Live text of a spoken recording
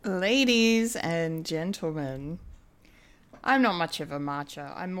Ladies and gentlemen, I'm not much of a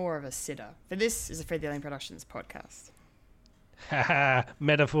marcher. I'm more of a sitter. But this is a Fred the Alien Productions podcast. Ha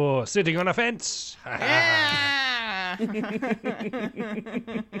metaphor, sitting on a fence. Yeah!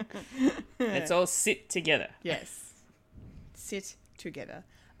 Let's all sit together. Yes. Sit together.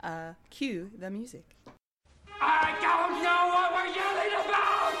 Cue the music. I don't know what we're yelling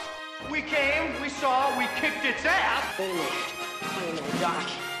about! We came, we saw, we kicked its ass! Wait a minute. Doc.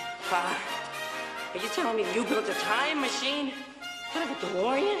 Are you telling me you built a time machine? Kind of a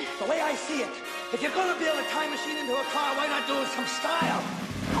DeLorean? The way I see it, if you're gonna build a time machine into a car, why not do it some style?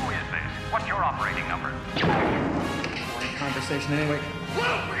 Who is this? What's your operating number? Boring conversation anyway.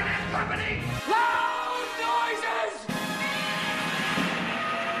 Whoa, we're gonna have company! Loud noises!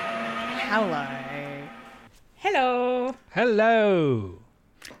 Hello. Hello. Hello.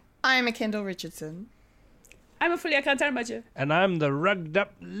 I'm a Kendall Richardson. I'm a Fulya Kantarmaja. And I'm the rugged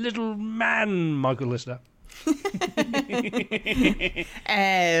up little man, Michael Lister.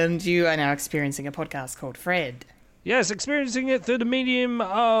 And you are now experiencing a podcast called Fred. Yes, experiencing it through the medium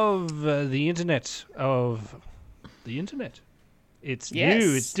of the internet. It's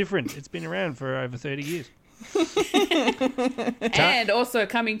new, it's different. It's been around for over 30 years. And also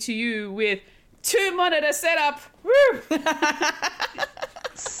coming to you with 2 monitor setup. Woo!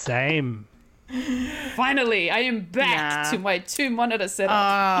 Same. Finally, I am back to my 2 monitor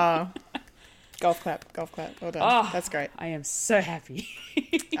setup. Golf clap. Well done. Oh, That's great. I am so happy.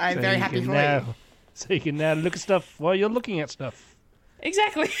 I'm very happy for you. So you can now look at stuff while you're looking at stuff.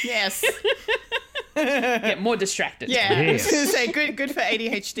 Exactly. Yes. Get more distracted. Yeah. I was Yes. going to say, good for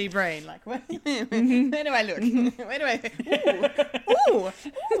ADHD brain. Like, where do I look? Where do I... Ooh.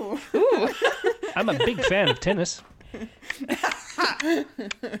 I'm a big fan of tennis.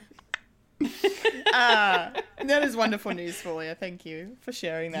 That is wonderful news for you. Thank you for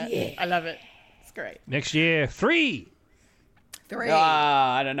sharing that. Yeah. I love it. It's great. Next year, 3. 3.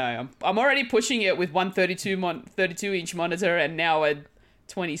 I don't know. I'm already pushing it with one 32-inch monitor and now a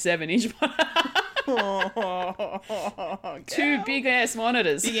 27-inch monitor. Two big-ass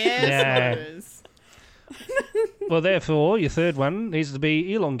monitors. Yes, Yeah. it is. Well, therefore, your third one needs to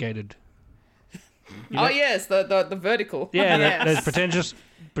be elongated. Oh, yes, the vertical. Yeah, Yes. those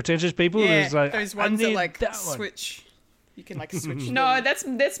pretentious people. Yeah, There's like, those I ones that need like that one. switch. You can like switch. No,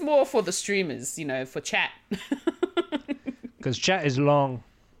 them. that's more for the streamers, for chat. Because chat is long.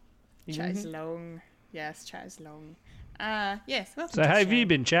 Chat is long. Yes, chat is long. Yes. Welcome So to how the have you show.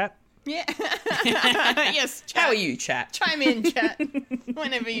 been, chat? Yeah. Yes. Chat. How are you, chat? Chime in, chat.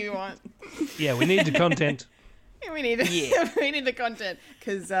 Whenever you want. Yeah, we need the content. We need we need the content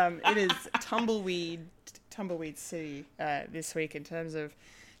because it is tumbleweed city this week in terms of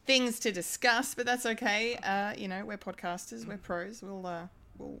things to discuss, but that's okay. We're podcasters, we're pros.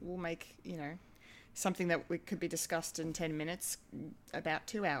 We'll make something that could be discussed in 10 minutes about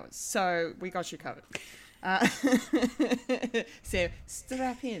 2 hours. So we got you covered. So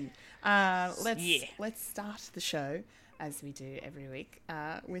strap in. Let's start the show, as we do every week,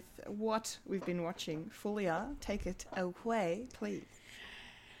 with what we've been watching. Fulya, take it away, please.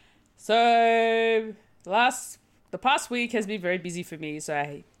 So, the past week has been very busy for me, so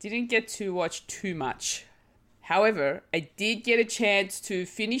I didn't get to watch too much. However, I did get a chance to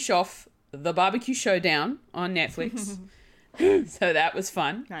finish off the Barbecue Showdown on Netflix. So that was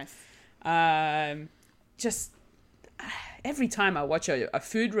fun. Nice. Just every time I watch a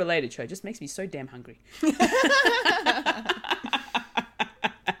food-related show, it just makes me so damn hungry.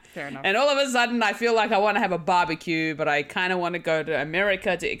 Fair enough. And all of a sudden, I feel like I want to have a barbecue, but I kind of want to go to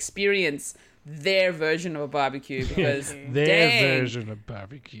America to experience their version of a barbecue because Their version of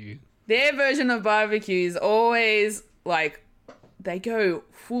barbecue. Their version of barbecue is always like they go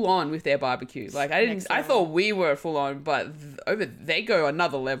full on with their barbecue. Like I thought we were full on, but they go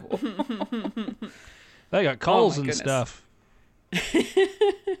another level. They got coals my and goodness. stuff.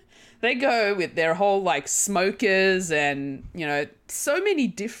 They go with their whole like smokers and so many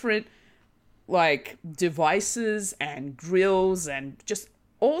different like devices and grills and just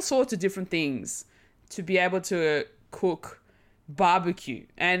all sorts of different things to be able to cook barbecue.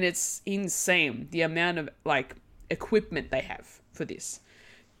 And it's insane the amount of like equipment they have for this.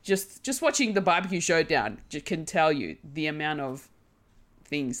 Just watching the Barbecue Showdown can tell you the amount of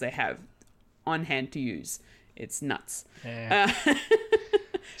things they have on hand to use. It's nuts. Yeah.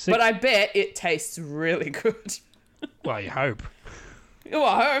 But I bet it tastes really good. Well, you hope. Oh,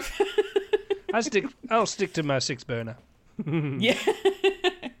 I hope. I'll stick to my 6 burner. Yeah.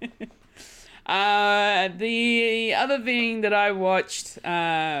 The other thing that I watched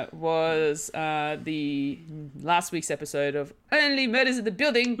was the last week's episode of Only Murders in the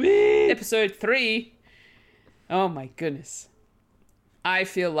Building, episode 3. Oh my goodness. I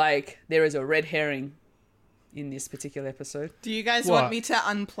feel like there is a red herring in this particular episode. Do you guys want me to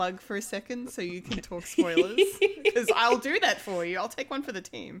unplug for a second so you can talk spoilers? Because I'll do that for you. I'll take one for the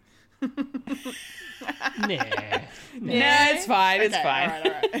team. Nah, it's fine. It's fine. All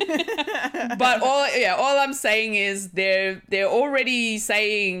right. But all I'm saying is they're already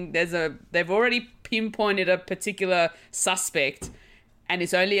saying they've already pinpointed a particular suspect, and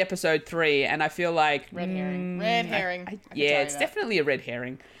it's only episode 3, and I feel like Red herring. Red herring. It's definitely a red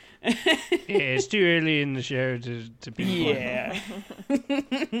herring. yeah, it's too early in the show to be. Yeah.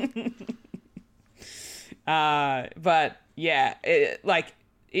 But yeah,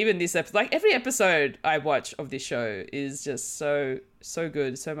 even this episode, like every episode I watch of this show is just so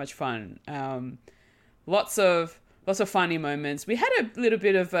good, so much fun. Lots of funny moments. We had a little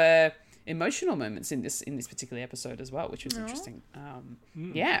bit of emotional moments in this particular episode as well, which was interesting.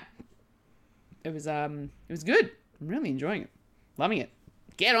 Yeah, it was good. I'm really enjoying it, loving it.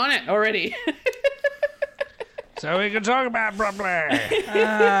 Get on it already. So we can talk about Brooklyn.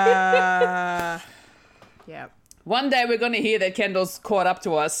 Yeah. One day we're going to hear that Kendall's caught up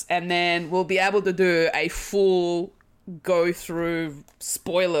to us, and then we'll be able to do a full go-through,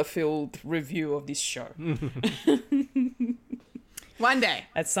 spoiler-filled review of this show. One day.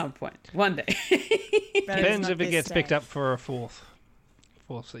 At some point. One day. Depends if it gets picked up for a fourth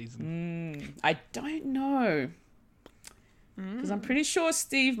season. I don't know. Because I'm pretty sure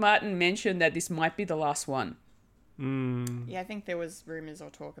Steve Martin mentioned that this might be the last one. Yeah, I think there was rumours or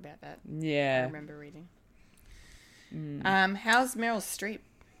talk about that. Yeah. I remember reading. How's Meryl Streep?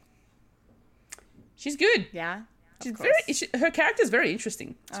 She's good. Yeah. Her character's very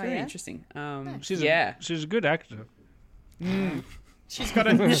interesting. It's very yeah? interesting. She's a good actor. She's got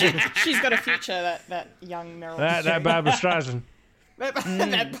a future, that young Meryl Streep. That Barbara Streisand.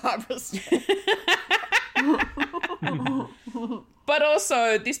 That Barbara Streisand. But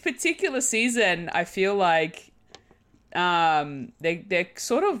also, this particular season, I feel like they're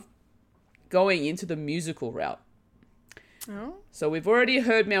sort of going into the musical route. Oh. So we've already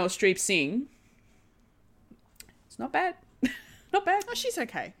heard Meryl Streep sing. It's not bad. Not bad. Oh, she's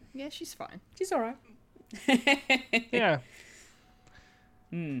okay. Yeah, she's fine. She's all right. Yeah.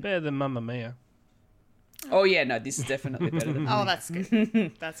 Better than Mamma Mia. Oh, yeah, no, this is definitely better than Oh, that's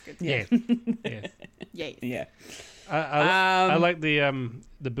good. That's good. Yeah. Yeah. Yeah. Yeah. I like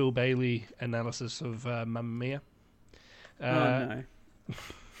the Bill Bailey analysis of Mamma Mia. No.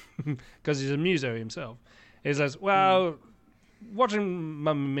 Because he's a muso himself. He says, well, watching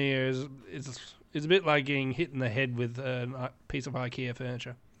Mamma Mia is a bit like getting hit in the head with a piece of IKEA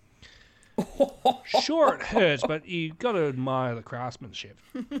furniture. Sure, it hurts, but you got to admire the craftsmanship.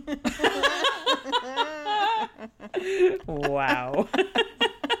 Wow.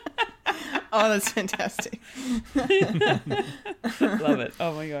 Oh, that's fantastic. Love it.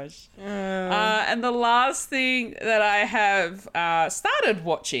 Oh my gosh. And the last thing that I have started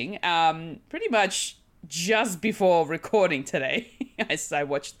watching, pretty much just before recording today, I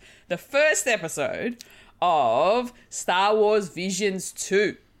watched the first episode of Star Wars Visions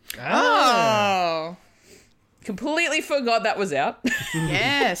 2. Oh. Completely forgot that was out.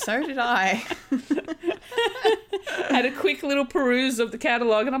 Yeah, so did I. Had a quick little peruse of the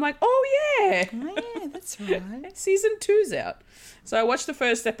catalogue, and I'm like, oh yeah, Yeah, that's right. season 2's out. So I watched the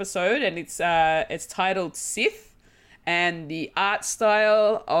first episode, and it's titled Sith, and the art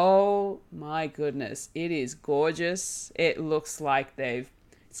style, oh my goodness, it is gorgeous. It looks like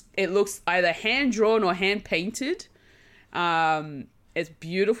it looks either hand drawn or hand painted. It's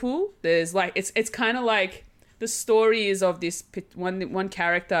beautiful. There's like it's kind of like the story is of this one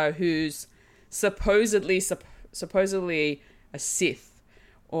character who's supposedly a Sith,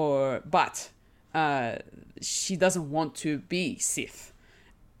 but she doesn't want to be Sith,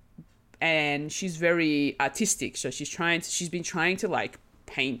 and she's very artistic. So she's been trying to like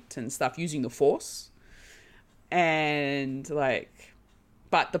paint and stuff using the Force, and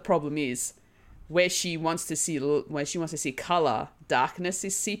but the problem is where she wants to see color, darkness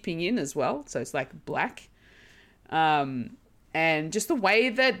is seeping in as well. So it's like black. And just the way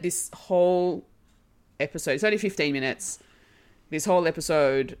that this whole episode, it's only 15 minutes, this whole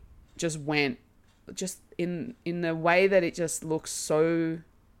episode just went in the way that it just looks so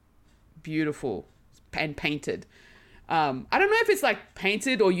beautiful and painted. I don't know if it's like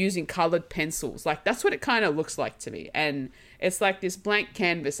painted or using colored pencils. Like that's what it kind of looks like to me. And it's like this blank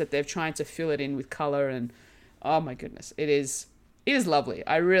canvas that they're trying to fill it in with color. And oh my goodness, it is It is lovely.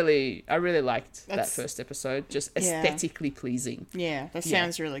 I really liked that first episode. Just aesthetically pleasing. Yeah, that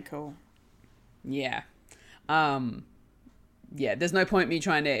sounds really cool. Yeah. Yeah, there's no point me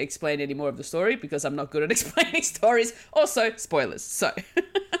trying to explain any more of the story because I'm not good at explaining stories. Also, spoilers. So,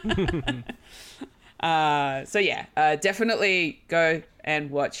 definitely go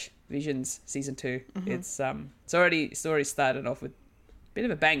and watch Visions season 2. It's already started off with a bit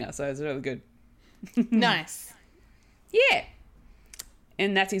of a banger, so it's really good. Nice. Yeah.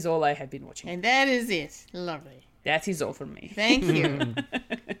 And that is all I have been watching. And that is it. Lovely. That is all from me. Thank you.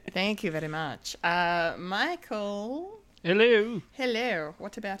 Thank you very much. Michael. Hello.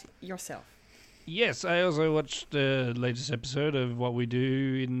 What about yourself? Yes, I also watched the latest episode of What We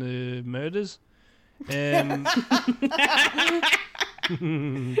Do in the Murders.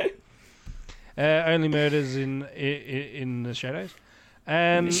 Only Murders in the Shadows.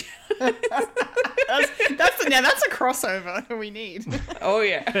 That's a crossover we need. Oh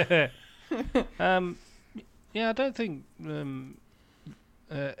yeah. Yeah, I don't think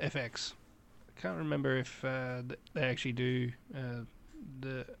FX. I can't remember if they actually do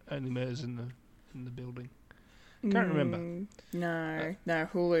the Only Murders in the building. Can't remember. No,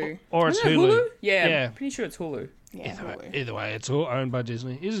 Hulu. Or it's Hulu. Yeah, pretty sure it's Hulu. Yeah, Either way, it's all owned by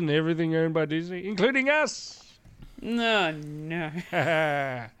Disney. Isn't everything owned by Disney, including us? No.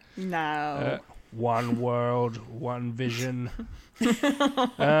 No. One world, one vision.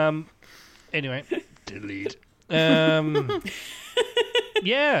 Anyway, delete.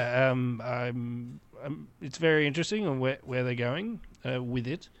 It's very interesting on where they're going with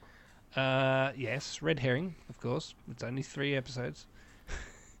it. Yes, red herring, of course. It's only 3 episodes.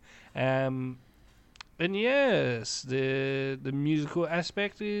 And yes, the musical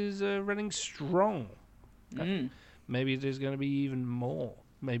aspect is running strong. Maybe there's going to be even more.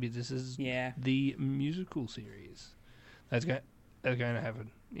 Maybe this is the musical series that's going to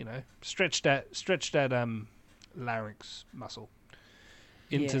happen. Stretch that larynx muscle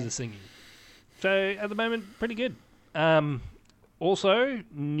into the singing. So at the moment, pretty good. Also,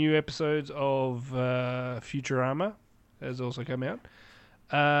 new episodes of Futurama has also come out.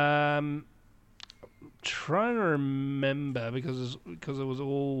 Trying to remember because it was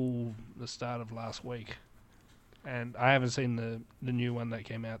all the start of last week, and I haven't seen the new one that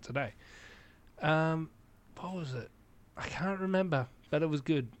came out today. What was it? I can't remember, but it was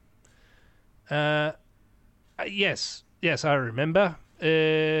good. Yes, I remember.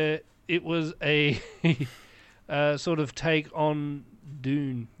 It was a sort of take on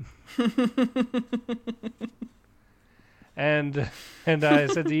Dune. And I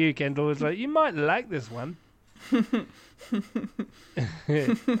said to you, Kendall, it's like, you might like this one.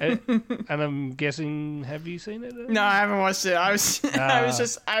 And I'm guessing, have you seen it? No, I haven't watched it. I was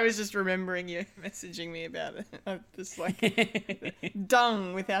just remembering you messaging me about it. I'm just like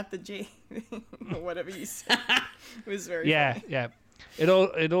dung without the G or whatever you said. It was very funny. Yeah. It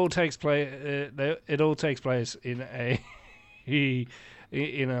all takes place. It all takes place in a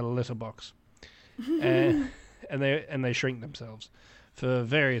litter box. And they shrink themselves for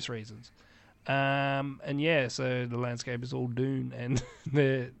various reasons. So the landscape is all Dune, and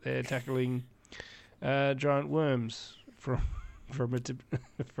they're tackling giant worms from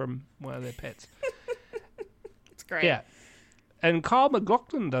one of their pets. It's great. Yeah, and Kyle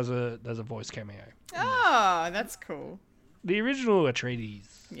MacLachlan does a voice cameo. Oh, that's cool. The original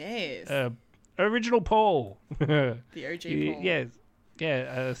Atreides. Yes. Original Paul. The OG Paul. Yeah,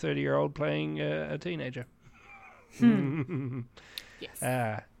 a 30-year-old playing a teenager.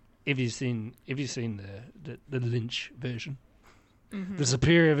 Yes. If you've seen the Lynch version, the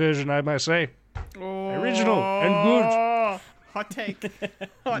superior version, I must say, original and good. Hot take.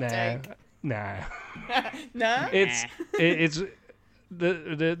 Take. Nah. No. It's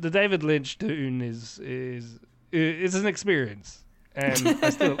the David Lynch Dune is it's an experience, and I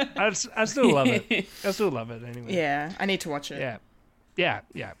still love it. I still love it anyway. Yeah, I need to watch it. Yeah.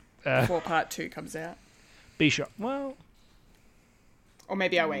 Before part 2 comes out. Be sure. Well, or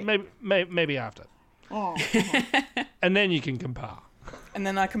maybe I wait. Maybe after. Oh. And then you can compare. And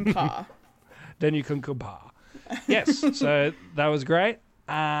then I compare. Then you can compare. Yes. So that was great.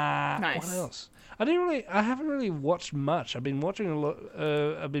 Nice. What else? I haven't really watched much. I've been watching a lot.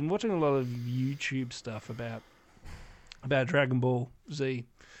 I've been watching a lot of YouTube stuff about Dragon Ball Z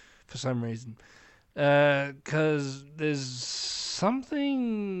for some reason. Because there's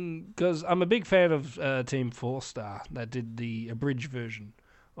something. Because I'm a big fan of Team 4 Star that did the abridged version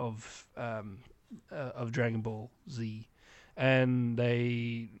of Dragon Ball Z, and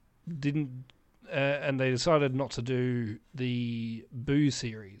they didn't. And they decided not to do the Boo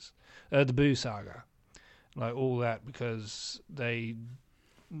series, the Boo saga, like all that, because they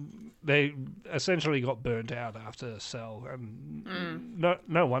essentially got burnt out after Cell, and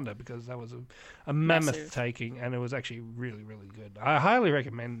no wonder, because that was a mammoth Massive. taking, and it was actually really, really good. I highly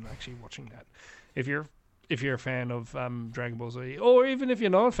recommend actually watching that if you're a fan of Dragon Ball Z, or even if you're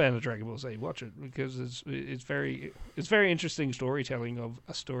not a fan of Dragon Ball Z, watch it, because it's very interesting storytelling of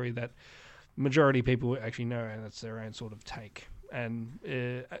a story that majority of people actually know, and it's their own sort of take. And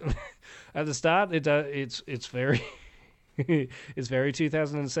at the start, it's very it's very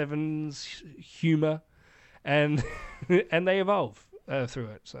 2007's humor, and they evolve through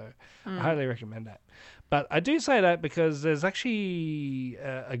it. So I highly recommend that. But I do say that because there's actually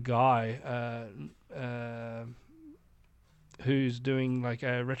a guy who's doing like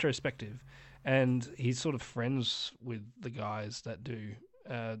a retrospective, and he's sort of friends with the guys that do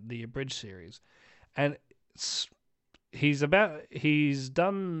the Abridged series, and he's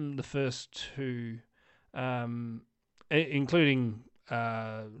done the first two, including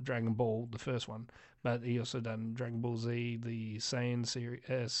Dragon Ball, the first one, but he also done Dragon Ball Z, the Saiyan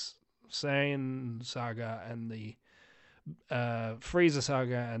series, Saiyan saga, and the Frieza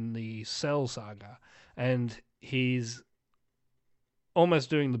saga, and the Cell saga, and he's almost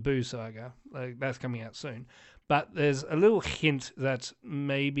doing the Boo saga. Like, that's coming out soon. But there's a little hint that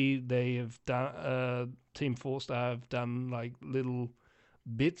maybe they have done, Team 4-Star have done like little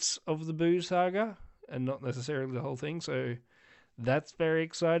bits of the Boo saga and not necessarily the whole thing. So that's very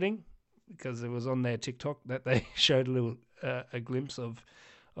exciting, because it was on their TikTok that they showed a little a glimpse of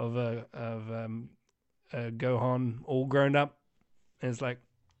Gohan all grown up, and it's like,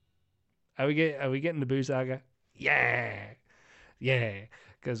 are we getting the Boo saga? Yeah.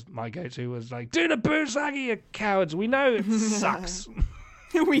 Because my go-to was like, do the Boo saga, you cowards. We know it sucks.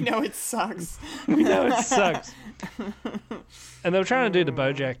 We know it sucks. We know it sucks. And they were trying to do the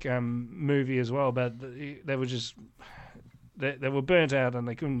BoJack movie as well, but they were just they were burnt out, and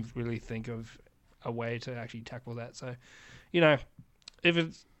they couldn't really think of a way to actually tackle that. So, if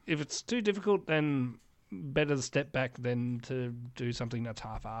it's too difficult, then better to step back than to do something that's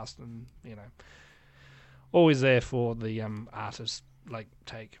half-assed, and always there for the artist like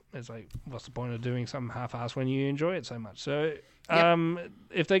take. It's like, what's the point of doing something half-assed when you enjoy it so much? So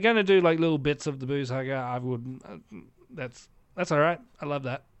if they're going to do like little bits of the Boo saga, I would that's all right. I love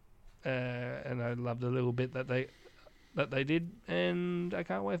that, and I love the little bit that they did, and I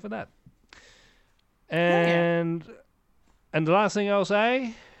can't wait for that. And the last thing I'll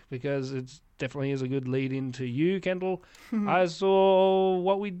say, because it definitely is a good lead into you, Kendall, I saw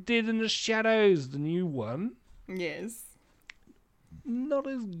What We Did in the Shadows, the new one. Yes. Not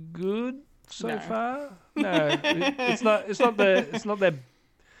as good so No. far. No, it's not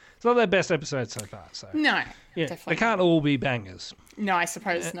their best episode so far. So No. yeah, definitely they can't all be bangers. No, I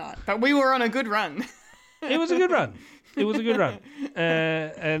suppose not. But we were on a good run. It was a good run.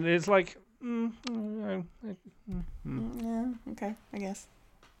 And it's like, Yeah, okay, I guess.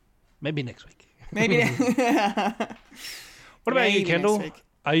 maybe next week. Maybe. What about you, Maybe Kendall? next week.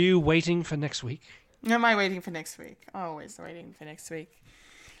 Are you waiting for next week? Am I waiting for next week? Always waiting for next week.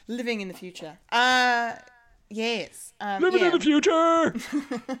 Living in the future. Yes. Living in the future.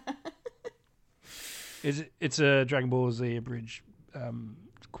 It's a Dragon Ball Z Abridged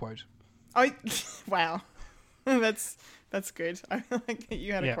quote. Oh, wow. That's good. I feel like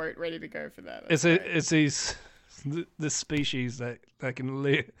you had a Yeah. quote ready to go for that. It's the species that can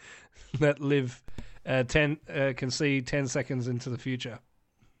live can see 10 seconds into the future,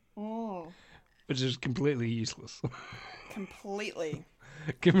 which is completely useless. Completely.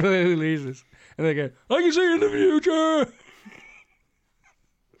 Completely useless. And they go, I can see in the future.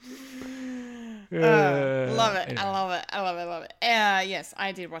 Love it. Anyway. I love it. Yes,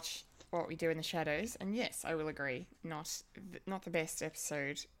 I did watch What We Do in the Shadows, and yes, I will agree. Not the best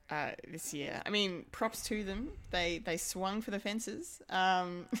episode this year. I mean, props to them. They swung for the fences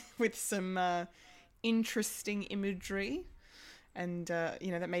with some interesting imagery, and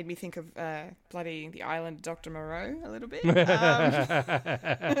that made me think of bloody The Island of Dr. Moreau a little bit.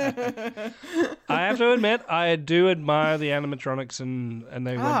 I have to admit, I do admire the animatronics, and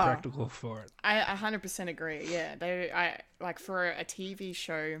they went practical for it. I 100% agree. Yeah, I like for a TV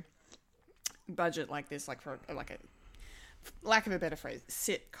show budget like this, like for like a lack of a better phrase,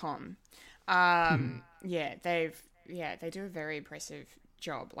 sitcom. They do a very impressive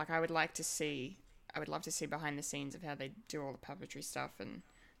job. Like I would love to see behind the scenes of how they do all the puppetry stuff and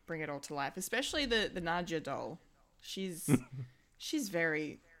bring it all to life. Especially the Nadia doll. She's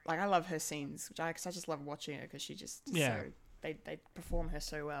very, like, I love her scenes, cause I just love watching her because she just so they perform her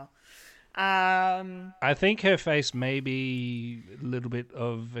so well. I think her face may be a little bit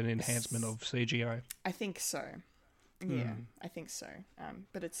of an enhancement of CGI. I think so. Yeah, I think so.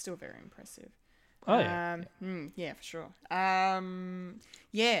 But it's still very impressive. Oh yeah. Yeah, for sure.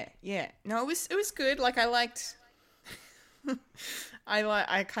 Yeah. No, it was good. Like I liked.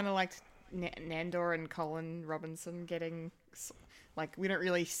 I kind of liked Nandor and Colin Robinson getting. Like we don't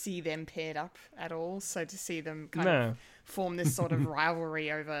really see them paired up at all, so to see them kind of form this sort of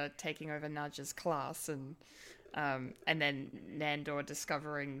rivalry over taking over Nudge's class, and then Nandor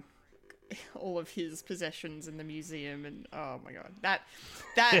discovering all of his possessions in the museum, and oh my god, that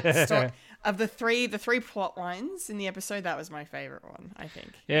story of the three plot lines in the episode, that was my favorite one. I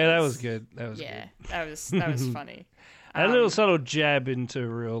think. Yeah, that was good. That was good. That was funny. A little subtle jab into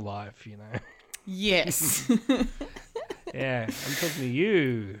real life, you know. Yes. Yeah, I'm talking to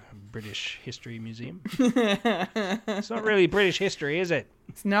you, British History Museum. It's not really British history, is it?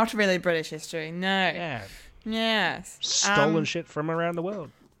 It's not really British history, no. Yeah. Yes. Stolen shit from around the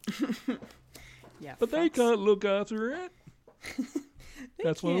world. Yeah. But they can't look after it.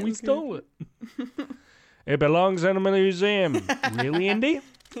 That's why we stole it. It belongs in a museum. Really, Indy?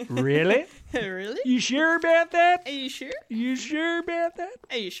 Really? Really? You sure about that? Are you sure? You sure about that?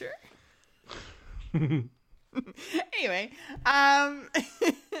 Are you sure? Anyway,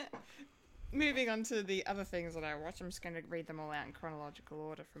 moving on to the other things that I watch. I'm just going to read them all out in chronological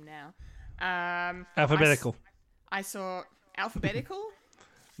order from now. Alphabetical. I saw alphabetical.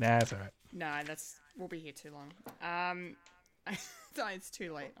 Nah, that's all right. No, we'll be here too long. It's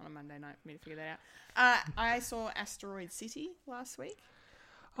too late on a Monday night for me to figure that out. I saw Asteroid City last week.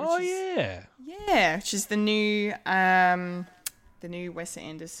 Yeah, which is the new Wes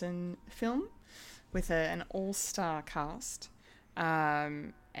Anderson film with an all-star cast,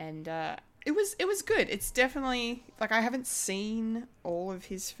 and it was good. It's definitely like I haven't seen all of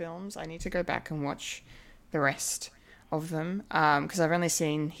his films. I need to go back and watch the rest of them because I've only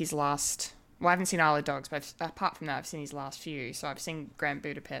seen his last. Well, I haven't seen Isle of Dogs, but apart from that, I've seen his last few. So I've seen Grand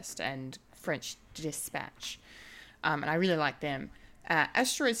Budapest and French Dispatch, and I really like them.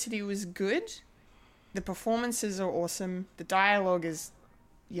 Asteroid City was good. The performances are awesome. The dialogue is,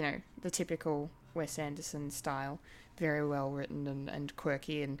 the typical Wes Anderson style, very well written and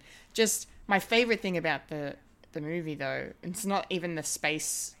quirky, and just my favorite thing about the movie, though, it's not even the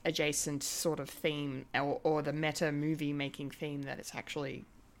space adjacent sort of theme or the meta movie making theme that it's actually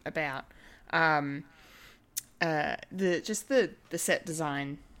about. The set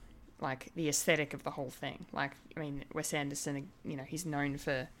design, like the aesthetic of the whole thing. Like, I mean, Wes Anderson, he's known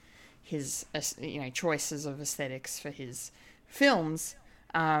for his choices of aesthetics for his films.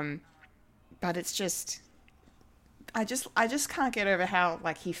 But it's just, I just can't get over how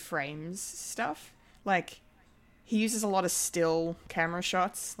like he frames stuff. Like he uses a lot of still camera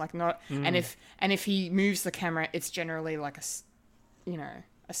shots, like and if he moves the camera, it's generally like a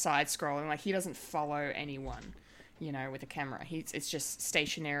side scrolling. Like he doesn't follow anyone, with a camera. It's just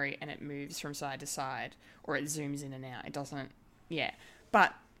stationary and it moves from side to side, or it zooms in and out. It doesn't,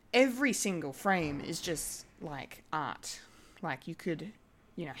 But every single frame is just like art. Like you could,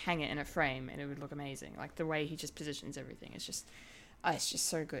 hang it in a frame and it would look amazing. Like the way he just positions everything, it's just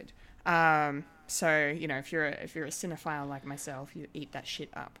so good. So if you're a cinephile like myself, you eat that shit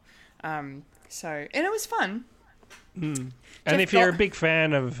up. And it was fun. And if you're a big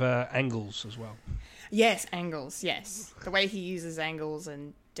fan of angles as well. Yes, angles. Yes, the way he uses angles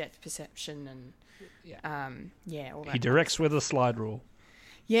and depth perception and all that. He directs with a slide rule.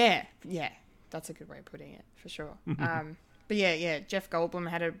 Yeah, that's a good way of putting it for sure. But Jeff Goldblum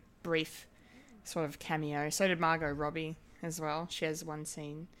had a brief sort of cameo. So did Margot Robbie as well. She has one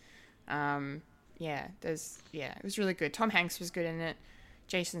scene. It was really good. Tom Hanks was good in it.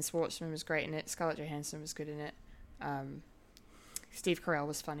 Jason Schwartzman was great in it. Scarlett Johansson was good in it. Steve Carell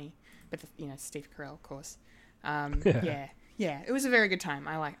was funny, but Steve Carell, of course. It was a very good time.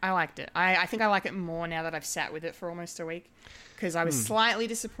 I liked it. I think I like it more now that I've sat with it for almost a week, because I was slightly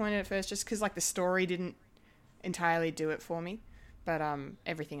disappointed at first, just because like the story didn't entirely do it for me, but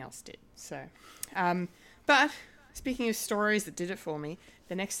everything else did. So, but speaking of stories that did it for me,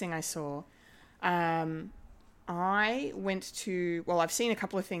 the next thing I saw, I went to, I've seen a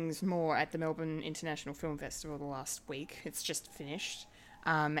couple of things more at the Melbourne International Film Festival the last week. It's just finished.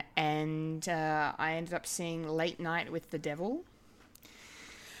 And I ended up seeing Late Night with the Devil.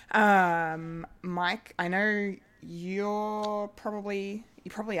 Mike, I know you probably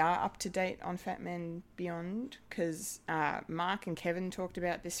are up to date on Fat Man Beyond, because Mark and Kevin talked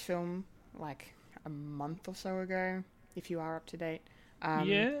about this film like a month or so ago, if you are up to date.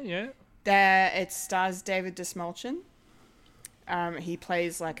 Yeah. It stars David Desmalchin, He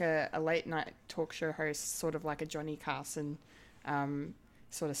plays like a late night talk show host, sort of like a Johnny Carson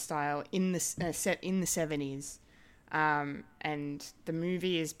sort of style in the set in the 70s. And the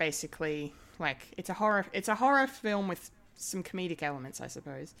movie is basically like it's a horror film with some comedic elements, I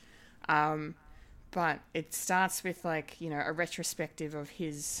suppose. But it starts with like, you know, a retrospective of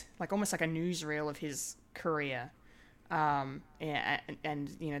his, like almost like a newsreel of his career. And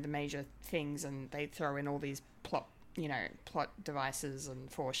you know, the major things, and they throw in all these plot devices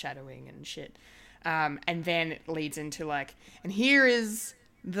and foreshadowing and shit. And then it leads into like, and here is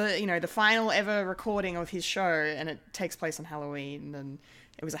the final ever recording of his show, and it takes place on Halloween, and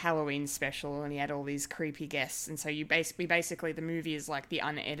it was a Halloween special, and he had all these creepy guests, and so basically the movie is like the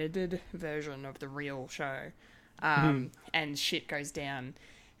unedited version of the real show, and shit goes down,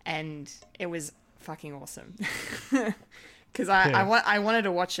 and it was fucking awesome. Because I wanted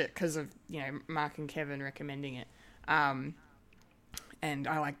to watch it because of, you know, Mark and Kevin recommending it, and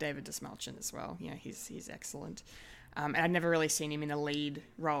I like David Desmalchin as well. You know, he's excellent. And I'd never really seen him in a lead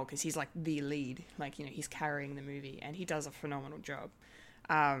role because he's like the lead, like, you know, he's carrying the movie, and he does a phenomenal job.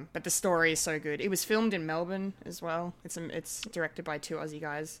 But the story is so good. It was filmed in Melbourne as well. It's directed by 2 Aussie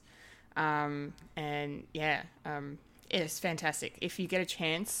guys, and yeah, it's fantastic. If you get a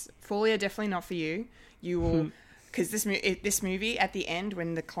chance, Fulya, definitely not for you. You will, because this movie at the end,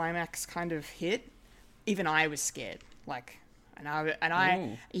 when the climax kind of hit, even I was scared. Like,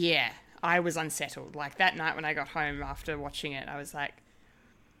 I was unsettled. Like that night when I got home after watching it, I was like,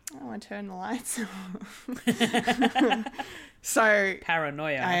 I want to turn the lights off. So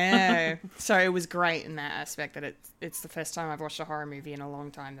paranoia. I know. So it was great in that aspect that it's the first time I've watched a horror movie in a long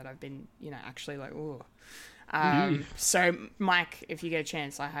time that I've been, you know, actually like, ooh. So Mike, if you get a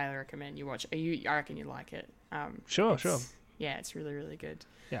chance, I highly recommend you watch. I reckon you like it. Sure. Yeah, it's really, really good.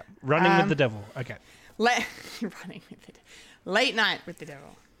 Yeah, Running with the Devil. Okay. Running with the Late Night with the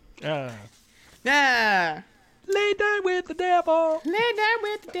Devil. Late Night with the Devil. Late Night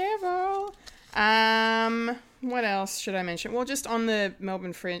with the Devil. What else should I mention? Well, just on the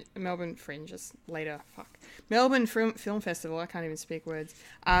Melbourne Fringe, just later. Melbourne Film Festival. I can't even speak words.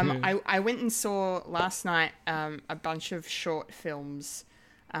 I went and saw last night a bunch of short films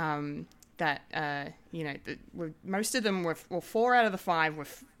that you know, most of them were, well, 4 out of the 5 were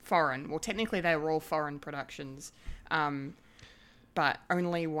foreign. Well, technically they were all foreign productions. But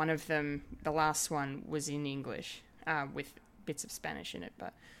only one of them, the last one, was in English, with bits of Spanish in it,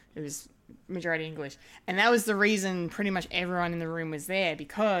 but it was majority English. And that was the reason pretty much everyone in the room was there,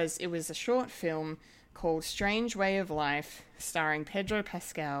 because it was a short film called Strange Way of Life, starring Pedro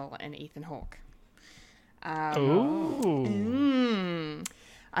Pascal and Ethan Hawke. I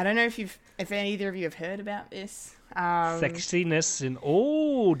don't know if either of you have heard about this. Sexiness in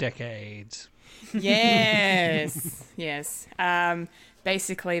all decades. Yes.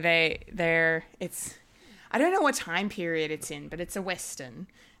 Basically it's, I don't know what time period it's in, but it's a Western,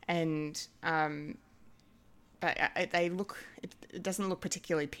 and but it doesn't look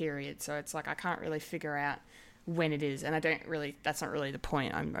particularly period, so it's like I can't really figure out when it is, and that's not really the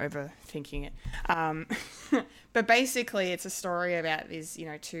point. I'm overthinking it. But basically it's a story about these, you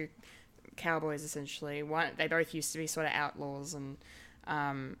know, 2 cowboys essentially. They both used to be sort of outlaws, and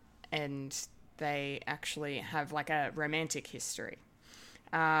they actually have like a romantic history.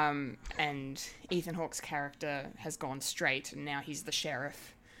 And Ethan Hawke's character has gone straight, and now he's the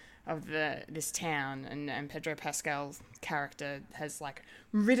sheriff of this town, and Pedro Pascal's character has like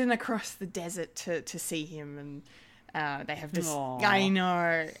ridden across the desert to see him, and they have this. Aww. I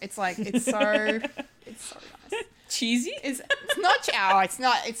know, it's like it's so nice. Cheesy? It's not. Oh, it's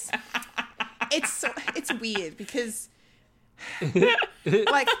not. It's weird because.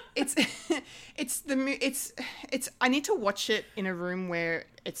 Like it's I need to watch it in a room where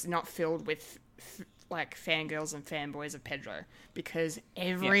it's not filled with like fangirls and fanboys of Pedro, because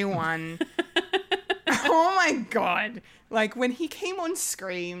everyone oh my god, like when he came on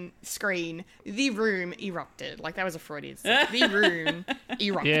screen the room erupted. Like that was a Freudian slip. The room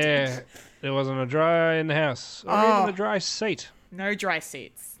erupted. Yeah, there wasn't a dry in the house, or even a dry seat. No dry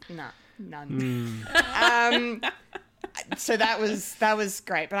seats. None. So that was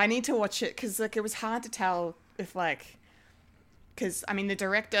great, but I need to watch it because like it was hard to tell if like, because I mean the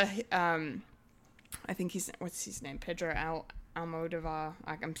director, I think what's his name, Pedro Almodovar.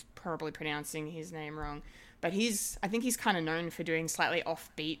 I'm probably pronouncing his name wrong, but I think he's kind of known for doing slightly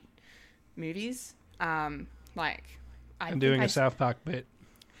offbeat movies, like and doing a South Park bit,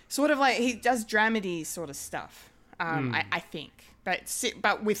 sort of like he does dramedy sort of stuff. I think,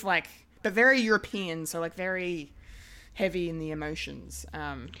 but with like, but very European, so like very heavy in the emotions,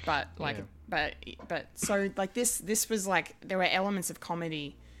 but like but so like this was like there were elements of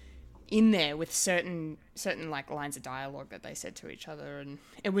comedy in there with certain like lines of dialogue that they said to each other, and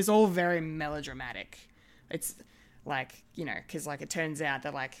it was all very melodramatic. It's like, you know, because like it turns out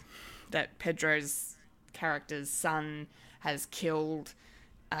that Pedro's character's son has killed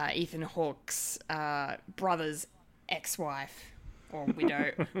Ethan Hawke's brother's ex-wife or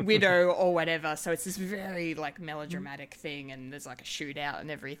widow or whatever. So it's this very like melodramatic thing, and there's like a shootout and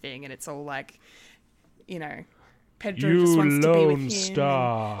everything, and it's all like, you know, Pedro just wants to be with him.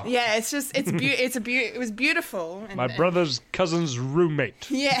 Star. Yeah, it's just it was beautiful. And, My brother's cousin's roommate.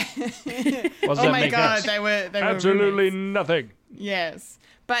 Yeah. Oh my God, they were absolutely roommates. nothing. Yes,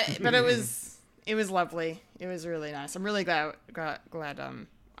 but it was lovely. It was really nice. I'm really glad I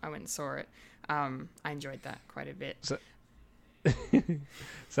went and saw it. I enjoyed that quite a bit.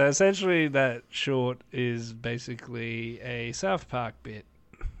 So essentially, that short is basically a South Park bit.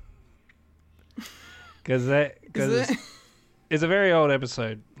 Because it's a very old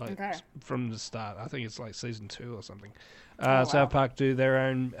episode, like from the start. I think it's like season 2 or something. South Park do their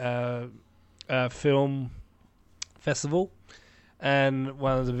own film festival, and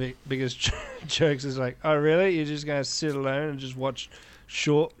one of the biggest jokes is like, "Oh, really? You're just going to sit alone and just watch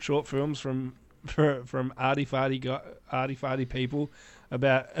short films from arty farty people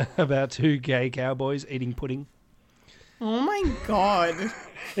about 2 gay cowboys eating pudding?" Oh my God.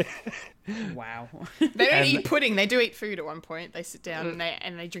 Wow. They don't eat pudding. They do eat food at one point. They sit down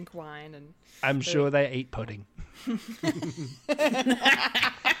and they drink wine, and I'm sure they eat pudding.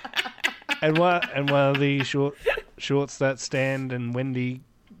 and one of the shorts that Stan and Wendy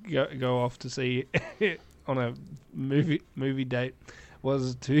go off to see on a movie date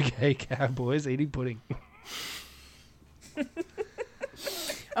was 2 gay cowboys eating pudding.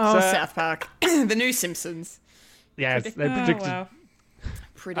 South Park. The new Simpsons. Yes, they predicted. Wow.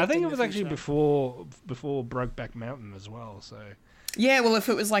 I think it was actually before Brokeback Mountain as well. So yeah, well, if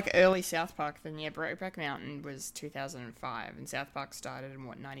it was like early South Park, then yeah, Brokeback Mountain was 2005, and South Park started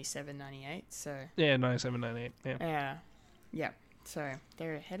in 97, 98. So yeah, 97, 98. Yeah. So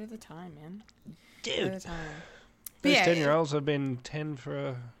they're ahead of the time, man. Dude, ahead of the time. These 10-year-olds have been 10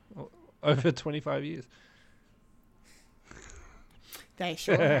 for over 25 years. They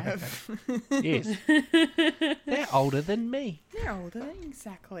sure have. Yes. They're older than me. They're older,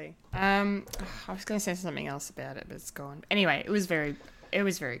 exactly. I was going to say something else about it, but it's gone. Anyway, it was very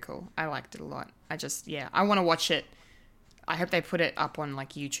cool. I liked it a lot. I want to watch it. I hope they put it up on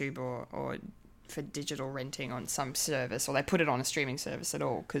like YouTube or for digital renting on some service, or they put it on a streaming service at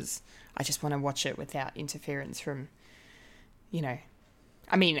all, because I just want to watch it without interference from, you know.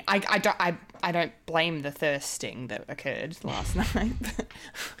 I mean, I don't blame the thirsting that occurred last night. But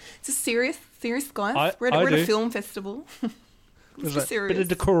it's a serious guys. We're at a film festival. There's a bit of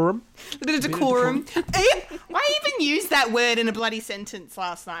decorum. Bit of decorum. I even used that word in a bloody sentence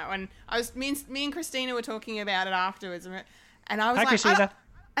last night when I was me and Christina were talking about it afterwards, and I was Hi, like, Christina.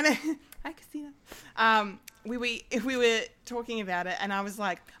 Hi, Christina. We were talking about it, and I was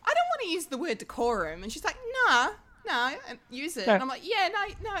like, I don't want to use the word decorum, and she's like, nah. No, use it. No. And I'm like, yeah, no,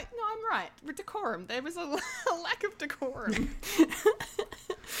 I'm right. Decorum. There was a lack of decorum.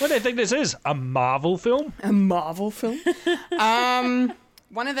 What do you think this is? A Marvel film? A Marvel film?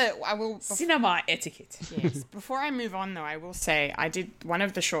 Cinema etiquette. Yes. Before I move on, though, I will say I did one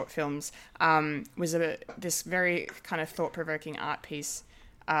of the short films. Was this very kind of thought-provoking art piece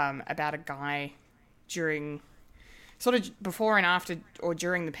about a guy during, sort of before and after or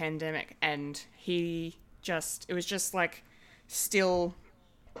during the pandemic, and it was just like still,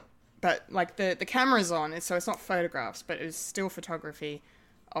 but like the camera's on, so it's not photographs, but it was still photography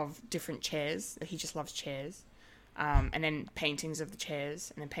of different chairs. He just loves chairs, and then paintings of the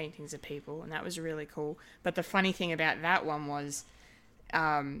chairs, and then paintings of people, and that was really cool. But the funny thing about that one was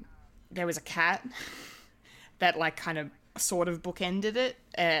there was a cat that like kind of sort of bookended it.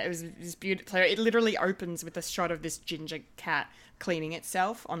 It was this beautiful. It literally opens with a shot of this ginger cat cleaning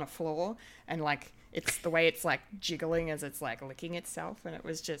itself on a floor, and like it's the way it's like jiggling as it's like licking itself, and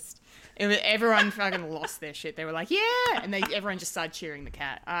everyone fucking lost their shit. They were like, yeah, and everyone just started cheering the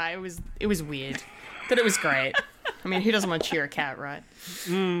cat. It was weird, but it was great. I mean, who doesn't want to cheer a cat, right?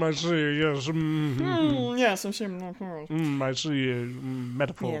 I see. Yes. Yes, I'm sure. I see.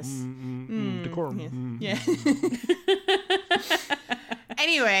 Metaphor. Yes. Decorum. Yeah.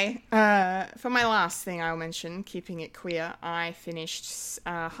 Anyway, for my last thing I'll mention, keeping it queer, I finished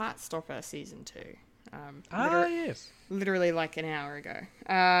Heartstopper Season 2. Yes. Literally like an hour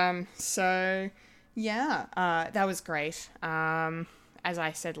ago. So, yeah, that was great. As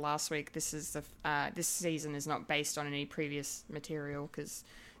I said last week, this season is not based on any previous material, because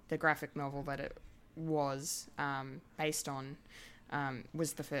the graphic novel that it was based on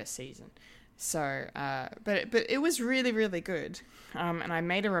was the first season. So, but it was really, really good. And I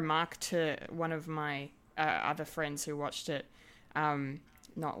made a remark to one of my other friends who watched it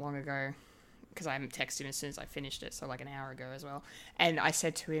not long ago, because I texted him as soon as I finished it, so like an hour ago as well. And I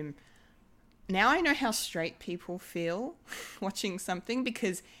said to him, now I know how straight people feel watching something,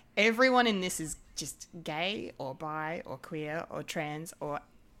 because everyone in this is just gay or bi or queer or trans or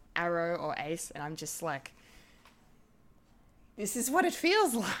arrow or ace, and I'm just like, this is what it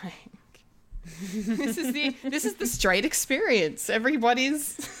feels like. This is the straight experience.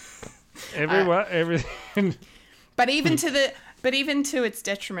 Everybody's everything. But even to its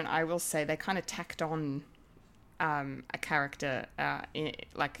detriment, I will say they kind of tacked on a character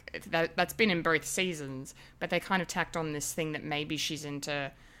that's been in both seasons, but they kind of tacked on this thing that maybe she's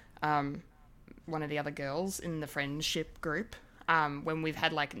into one of the other girls in the friendship group, when we've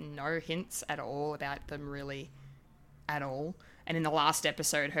had like no hints at all about them really at all. And in the last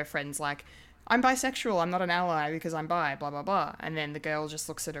episode, her friend's like, I'm bisexual, I'm not an ally because I'm bi, blah, blah, blah. And then the girl just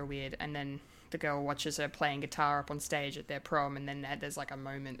looks at her weird, and then the girl watches her playing guitar up on stage at their prom, and then there's like a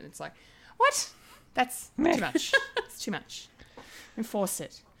moment, and it's like, what? That's too much. It's too much. Enforce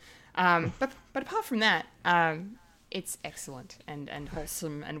it. But apart from that, it's excellent and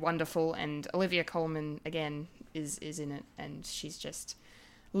wholesome and wonderful, and Olivia Colman, again, is in it, and she's just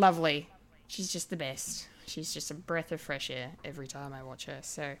lovely. She's just the best. She's just a breath of fresh air every time I watch her.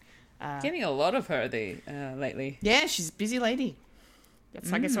 So getting a lot of her lately. Yeah, she's a busy lady.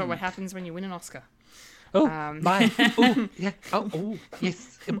 That's I guess what happens when you win an Oscar. Oh, my. Oh, yeah. Oh,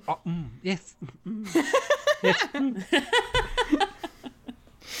 yes. Yes. Yes.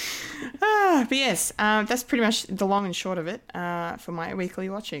 But yes, that's pretty much the long and short of it for my weekly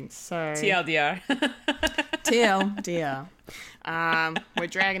watching. So TLDR. TLDR. We're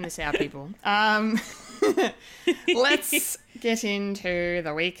dragging this out, people. Let's get into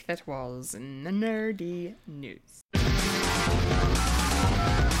the week that was in the nerdy news.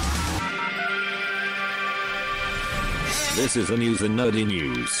 This is the news in nerdy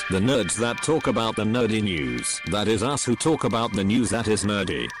news. The nerds that talk about the nerdy news. That is us who talk about the news that is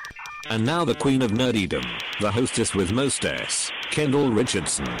nerdy. And now the queen of nerdydom, the hostess with mostest, Kendall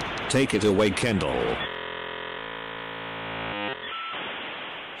Richardson. Take it away, Kendall.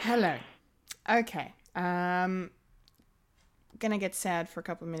 Hello. Okay. Gonna get sad for a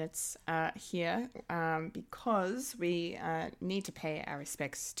couple of minutes here because we need to pay our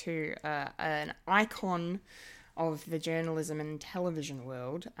respects to an icon of the journalism and television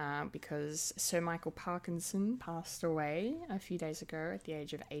world, because Sir Michael Parkinson passed away a few days ago at the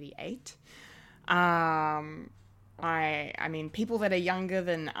age of 88. I mean, people that are younger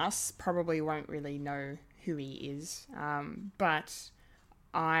than us probably won't really know who he is, but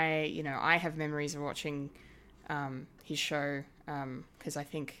I have memories of watching his show, because I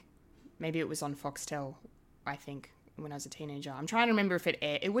think maybe it was on Foxtel, I think, when I was a teenager. I'm trying to remember if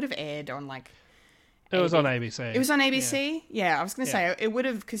it would have aired on like... It was on ABC. It was on ABC? Yeah, I was going to say, it would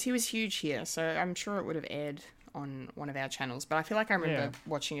have, because he was huge here, so I'm sure it would have aired on one of our channels, but I feel like I remember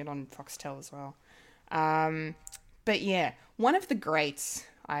watching it on Foxtel as well. But yeah, one of the greats,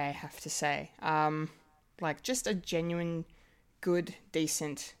 I have to say. Like, just a genuine, good,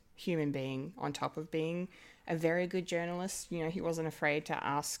 decent human being on top of being a very good journalist. You know, he wasn't afraid to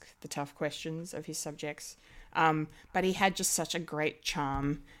ask the tough questions of his subjects. But he had just such a great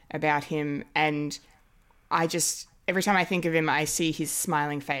charm about him, and every time I think of him, I see his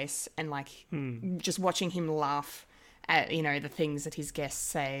smiling face and like just watching him laugh at, the things that his guests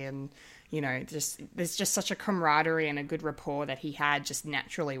say, and, there's just such a camaraderie and a good rapport that he had just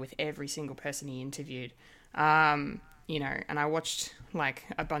naturally with every single person he interviewed. And I watched like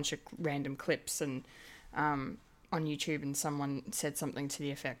a bunch of random clips and on YouTube, and someone said something to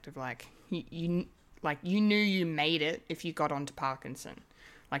the effect of like, you knew you made it if you got onto Parkinson.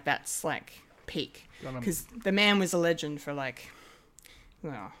 Like, that's like peak, because the man was a legend for like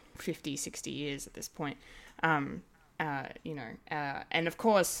 50, 60 years at this point. And of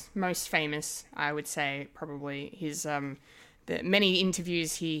course, most famous, I would say, probably his the many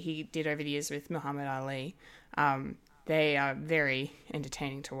interviews he did over the years with Muhammad Ali. They are very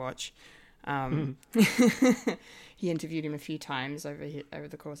entertaining to watch. He interviewed him a few times over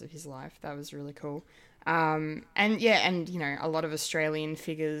the course of his life. That was really cool. And a lot of Australian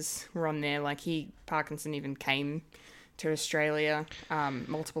figures were on there. Like Parkinson even came to Australia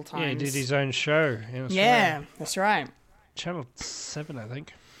multiple times. Yeah, he did his own show in Australia. Yeah, that's right. Channel 7, I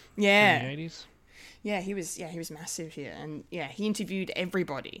think. Yeah. In the 80s. Yeah, he was massive here, and yeah, he interviewed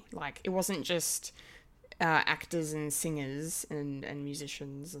everybody. Like, it wasn't just actors and singers and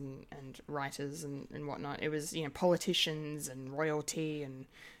musicians and writers and whatnot. It was, politicians and royalty and,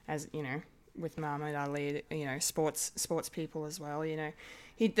 as you know, with Muhammad Ali, sports people as well.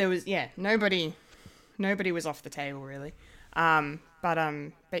 There was nobody was off the table really.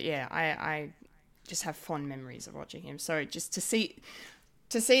 But yeah, I just have fond memories of watching him. So just to see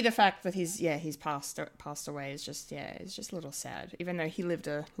the fact that he's passed away is just it's just a little sad. Even though he lived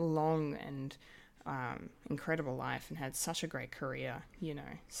a long and incredible life and had such a great career,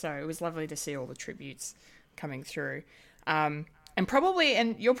 So it was lovely to see all the tributes coming through. And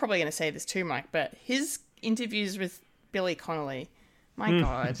you're probably going to say this too, Mike, but his interviews with Billy Connolly, my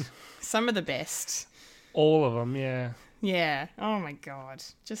God, some of the best. All of them, yeah. Yeah. Oh my God.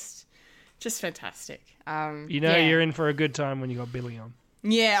 Just fantastic. You're in for a good time when you got Billy on.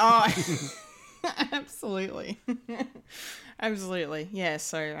 Yeah. Oh, absolutely. Absolutely. Yeah.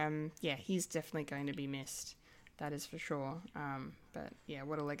 So, he's definitely going to be missed. That is for sure. But yeah,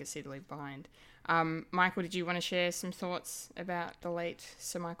 what a legacy to leave behind. Michael, did you want to share some thoughts about the late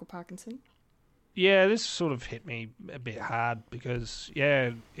Sir Michael Parkinson? Yeah, this sort of hit me a bit hard because,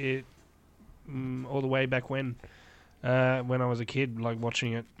 it all the way back when I was a kid, like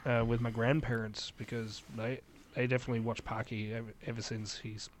watching it with my grandparents, because they definitely watched Parky ever since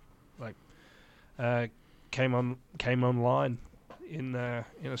he's like came online in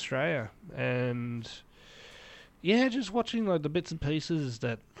Australia, and just watching like the bits and pieces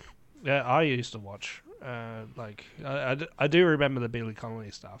that I used to watch. I do remember the Billy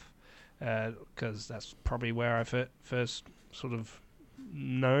Connolly stuff because that's probably where I first sort of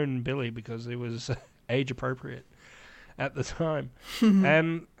known Billy, because it was age appropriate at the time.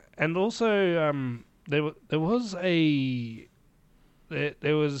 and also there was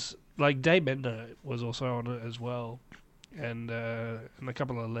like Dave Bender was also on it as well, and a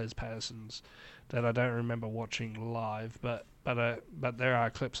couple of Les Pattersons that I don't remember watching live, but there are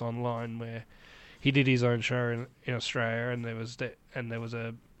clips online where he did his own show in Australia, and there was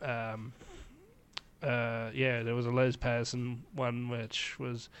a Les Patterson one which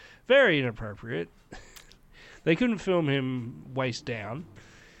was very inappropriate. They couldn't film him waist down.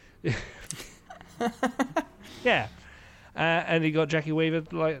 Yeah. And he got Jackie Weaver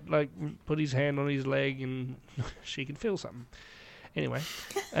like put his hand on his leg and she could feel something. Anyway.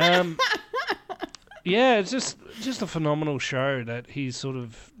 It's just a phenomenal show that he's sort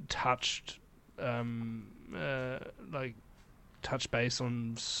of touched base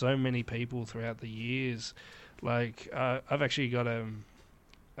on so many people throughout the years. Like I've actually got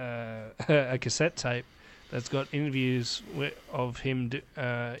a cassette tape that's got interviews of him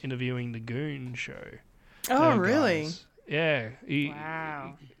interviewing the Goon show. Oh, really? Yeah.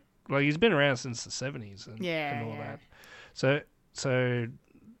 Wow. He's been around since the 70s and all that. So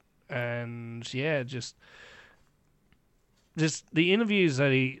just the interviews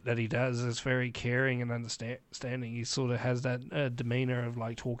that he does is very caring and understanding. He sort of has that demeanor of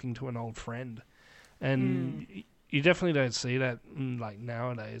like talking to an old friend, and you definitely don't see that like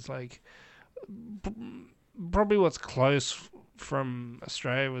nowadays. Like probably what's close from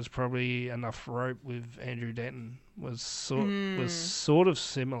Australia was probably Enough Rope with Andrew Denton was sort of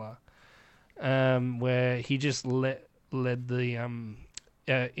similar, where he just led the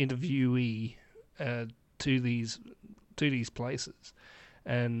interviewee to these places,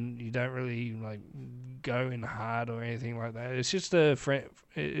 and you don't really like go in hard or anything like that. It's just a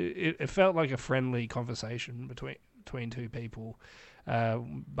it felt like a friendly conversation between two people,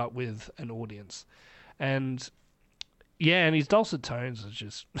 but with an audience, and his dulcet tones are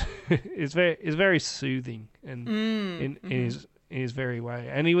just it's very soothing and in his very way.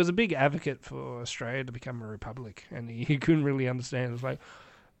 And he was a big advocate for Australia to become a republic, and he couldn't really understand. It's like,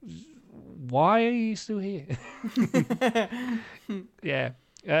 why are you still here? Yeah.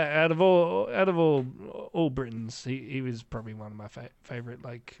 Out of all Britons, he was probably one of my favorite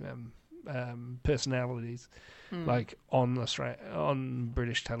personalities, like on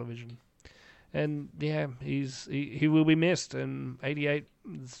British television. And yeah, he will be missed. And 88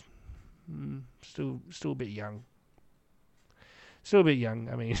 is still a bit young. Still a bit young.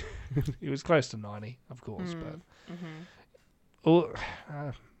 I mean, he was close to 90, of course, but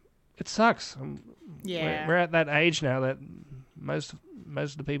it sucks. We're at that age now that most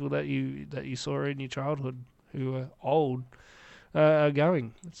of the people that you saw in your childhood who are old are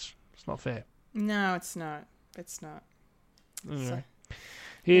going. It's not fair. No, it's not. It's not. Anyway. So,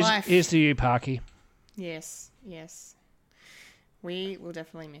 here's to you, Parky. Yes. We will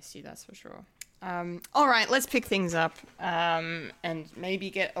definitely miss you, that's for sure. All right, let's pick things up and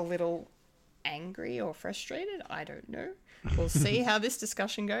maybe get a little angry or frustrated. I don't know. We'll see how this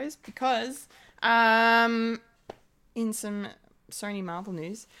discussion goes, because In some Sony Marvel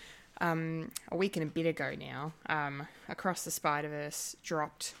news, a week and a bit ago now, Across the Spider-Verse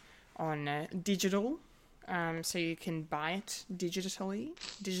dropped on digital, so you can buy it digitally.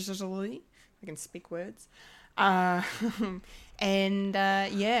 I can speak words. Buy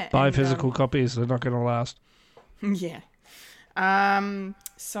physical copies, they're not going to last. Yeah.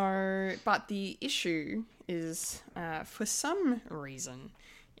 But the issue is, for some reason,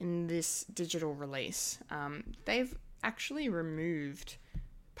 in this digital release, they've actually removed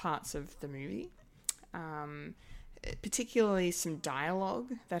parts of the movie, particularly some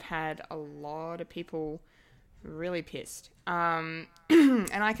dialogue that had a lot of people really pissed. And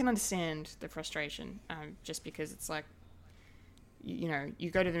I can understand the frustration, just because it's like, you know,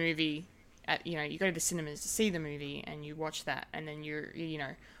 you go to the movie, you go to the cinemas to see the movie and you watch that, and then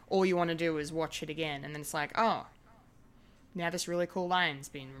all you want to do is watch it again, and then it's like, oh, now this really cool line's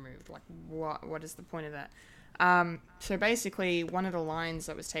been removed. Like, what is the point of that? So basically, one of the lines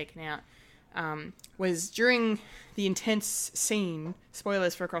that was taken out was during the intense scene,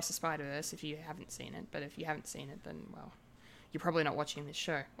 spoilers for Across the Spider-Verse if you haven't seen it, but if you haven't seen it, then, well, you're probably not watching this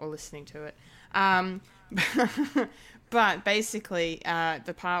show or listening to it. But basically,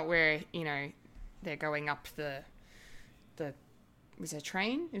 the part where, you know, they're going up the was it a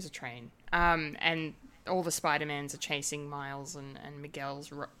train? It was a train. And all the Spider-Mans are chasing Miles, and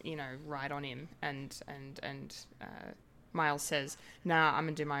Miguel's, you know, right on him, and Miles says, "Nah, I'm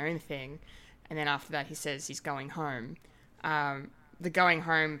gonna do my own thing," and then after that he says he's going home. The going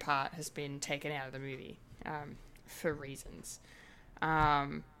home part has been taken out of the movie for reasons.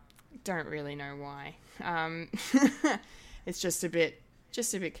 Don't really know why. It's just a bit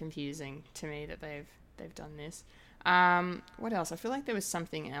confusing to me that they've done this. What else? I feel like there was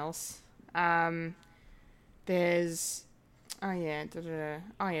something else. There's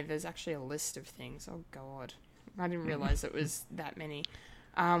there's actually a list of things. Oh god, I didn't realize it was that many.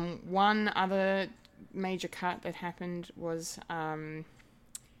 One other major cut that happened was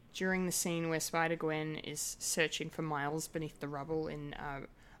during the scene where Spider-Gwen is searching for Miles beneath the rubble in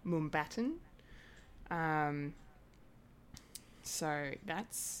Mumbattan. So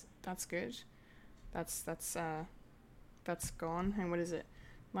that's good. That's gone. And what is it?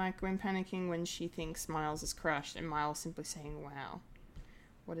 Like when panicking when she thinks Miles is crushed, and Miles simply saying, "Wow."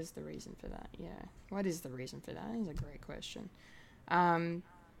 What is the reason for that? Yeah. What is the reason for that? That is a great question. And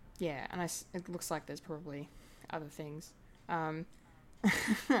it looks like there's probably other things. I'm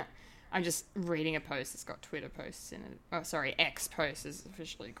just reading a post that's got Twitter posts in it. Oh, sorry, X post is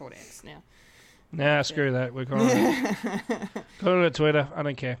officially called X now. Nah, screw that. We're calling it. Calling it Twitter. I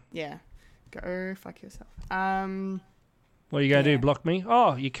don't care. Yeah. Go fuck yourself. What are you going to do? Block me?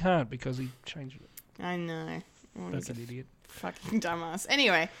 Oh, you can't because he changed it. I know. That's an idiot. Fucking dumbass.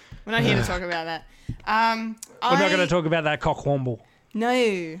 Anyway, we're not here to talk about that. We're not going to talk about that cockwomble. No,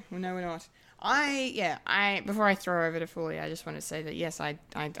 we're not. Before I throw over to Fulya, I just want to say that yes, I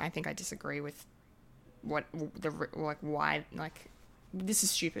think I disagree with why this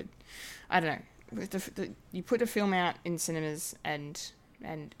is stupid. I don't know. You put a film out in cinemas and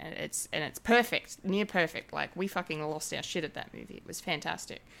it's perfect, near perfect. Like, we fucking lost our shit at that movie. It was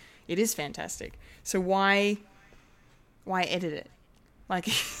fantastic. It is fantastic. So why edit it? Like,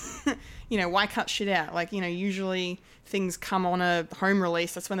 you know, why cut shit out? Like, you know, usually things come on a home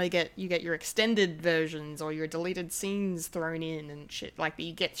release. That's when you get your extended versions or your deleted scenes thrown in and shit. Like,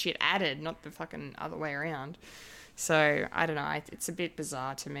 you get shit added, not the fucking other way around. So, I don't know. It's a bit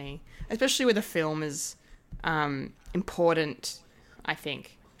bizarre to me. Especially with a film as important, I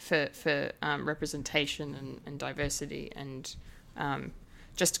think, for representation and diversity and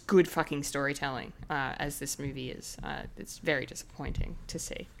just good fucking storytelling, as this movie is. It's very disappointing to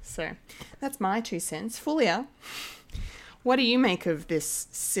see. So, that's my 2 cents. Fulya, what do you make of this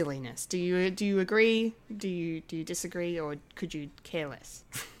silliness? Do you agree? Do you disagree, or could you care less?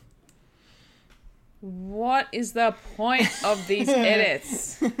 What is the point of these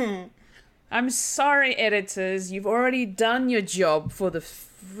edits? I'm sorry, editors. You've already done your job for the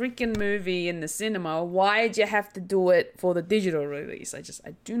freaking movie in the cinema. Why'd you have to do it for the digital release? I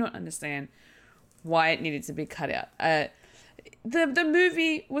do not understand why it needed to be cut out. The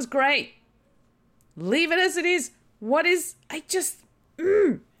movie was great. Leave it as it is. I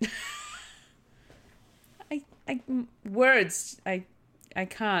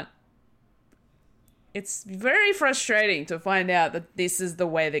can't. It's very frustrating to find out that this is the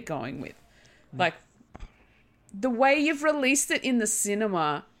way they're going with. Like, the way you've released it in the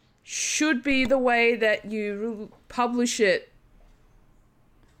cinema should be the way that you publish it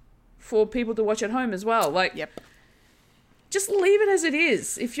for people to watch at home as well. Like, yep. just leave it as it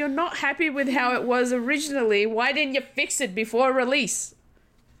is. If you're not happy with how it was originally, why didn't you fix it before release?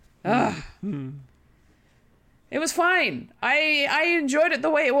 It was fine. I enjoyed it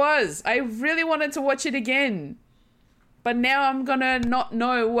the way it was. I really wanted to watch it again. But now I'm gonna not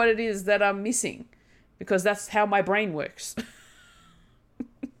know what it is that I'm missing. Because that's how my brain works.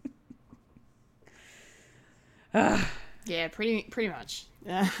 Yeah, pretty much.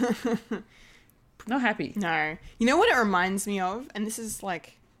 Not happy. No. You know what it reminds me of? And this is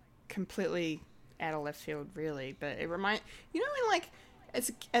like completely out of left field, really. But it when like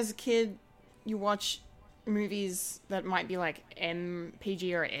as a kid, you watch movies that might be like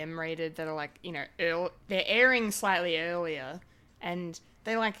PG or M rated that are like, you know, they're airing slightly earlier, and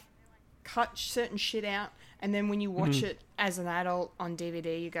they like cut certain shit out, and then when you watch it as an adult on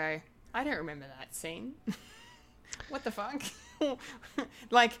DVD, you go, I don't remember that scene. What the fuck?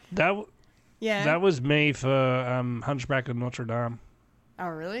 Like that. Yeah. That was me for Hunchback of Notre Dame. Oh,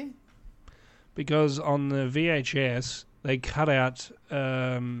 really? Because on the VHS, they cut out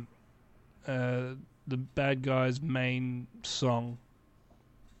the bad guy's main song.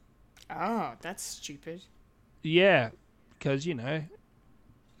 Oh, that's stupid. Yeah, because, you know,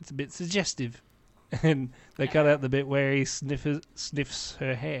 it's a bit suggestive. And they cut out the bit where he sniffs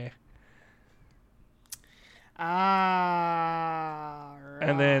her hair. Ah, right.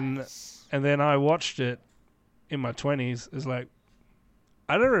 And then I watched it in my 20s. It's like,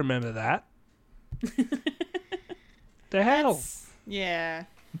 I don't remember that. The hell? Yeah.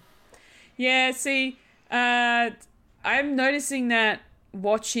 Yeah, see, I'm noticing that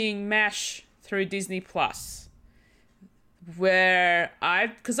watching MASH through Disney Plus,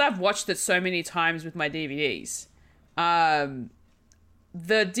 because I've watched it so many times with my DVDs.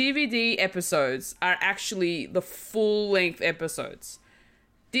 The DVD episodes are actually the full-length episodes.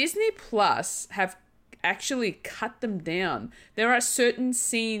 Disney Plus have actually cut them down. There are certain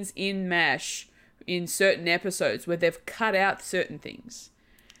scenes in MASH, in certain episodes, where they've cut out certain things.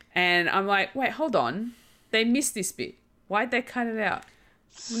 And I'm like, wait, hold on. They missed this bit. Why'd they cut it out?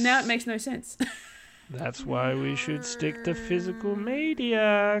 Now it makes no sense. That's why we should stick to physical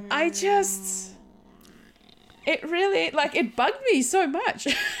media. It really, it bugged me so much.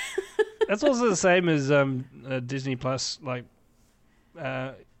 That's also the same as Disney Plus, what's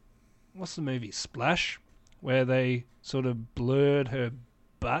the movie, Splash? Where they sort of blurred her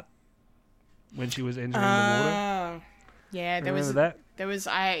butt when she was entering the water. Yeah, there Remember was that? there was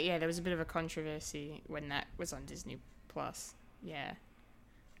a bit of a controversy when that was on Disney Plus. Yeah.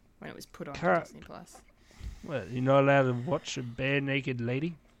 When it was put on Disney Plus. Well, you're not allowed to watch a bare naked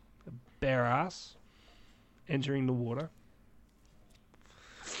lady, a bare ass, entering the water.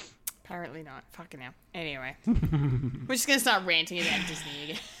 Apparently not. Fucking hell. Anyway. We're just going to start ranting about Disney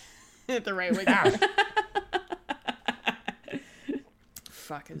again. At the rate we're going.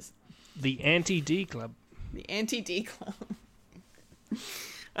 Fuckers. The Anti-D Club. The Anti-D Club.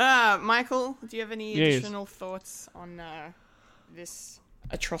 Michael, do you have any additional thoughts on this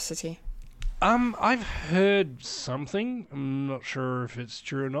atrocity? I've heard something. I'm not sure if it's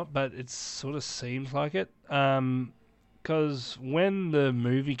true or not, but it sort of seems like it. Because when the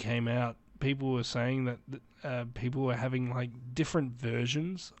movie came out, people were saying that people were having different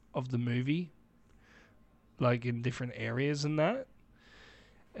versions of the movie, in different areas and that.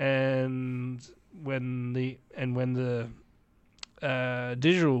 And when the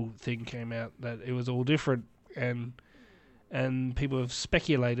digital thing came out, that it was all different, and people have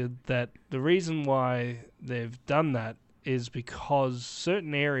speculated that the reason why they've done that is because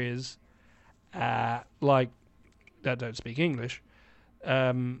certain areas, that don't speak English,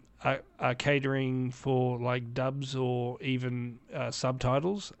 are catering for dubs or even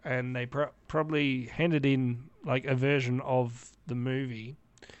subtitles, and they probably handed in a version of the movie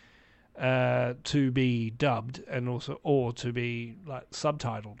to be dubbed and also or to be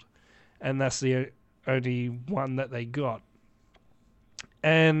subtitled, and that's the only one that they got.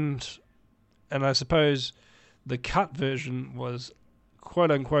 And I suppose the cut version was quote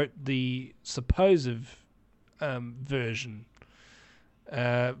unquote the supposed version,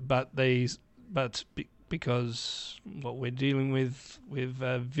 because what we're dealing with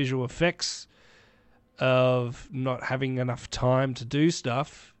visual effects of not having enough time to do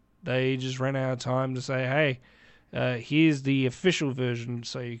stuff, they just ran out of time to say, hey, here's the official version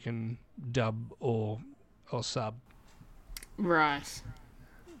so you can dub or sub. Right.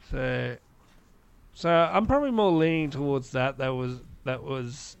 So I'm probably more leaning towards that. That was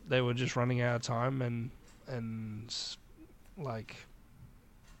they were just running out of time, and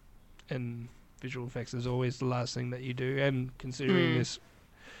visual effects is always the last thing that you do. And considering this,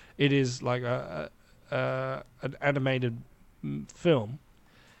 it is an animated film,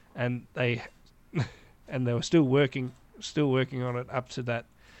 and they were still working on it up to that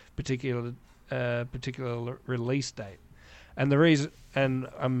particular release date. And the reason, and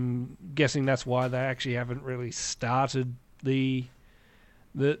I'm guessing that's why they actually haven't really started the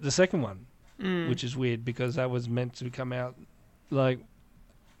second one, which is weird because that was meant to come out like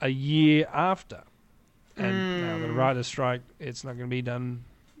a year after. And now the writer's strike, it's not going to be done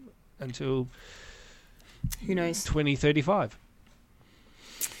until who knows, 2035.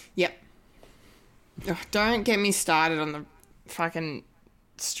 Yep. Ugh, don't get me started on the fucking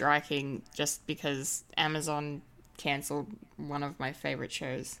striking just because Amazon cancelled one of my favorite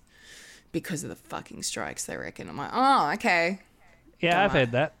shows because of the fucking strikes, they reckon. I'm like, oh, okay. Yeah, I've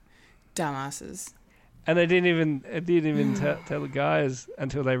heard that. Dumbasses. And they didn't even tell the guys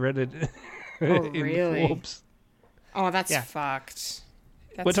until they read it Oh, in really? Forbes. Oh, that's fucked.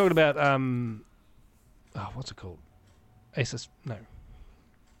 We're talking about what's it called? Asus? No.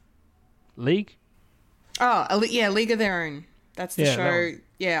 League? Oh, League of Their Own. That's the show.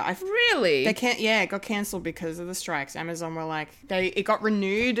 Yeah, Really? They can't. Yeah, it got cancelled because of the strikes. Amazon were like, it got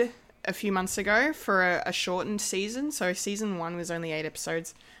renewed a few months ago for a shortened season. So season 1 was only 8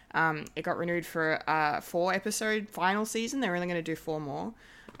 episodes. It got renewed for a 4-episode final season. They're only going to do 4 more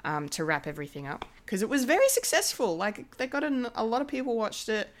to wrap everything up because it was very successful. Like they got a lot of people watched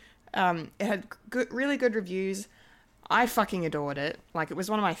it. It had really good reviews. I fucking adored it. Like it was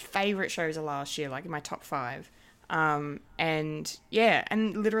one of my favorite shows of last year. Like in my top 5. And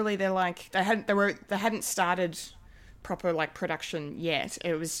literally they're like they hadn't started proper like production yet.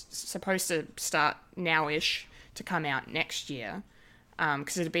 It was supposed to start now-ish to come out next year.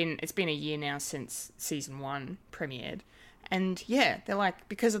 Because it's been a year now since season 1 premiered, and they're like,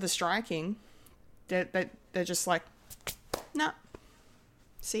 because of the striking, they're just like, nah,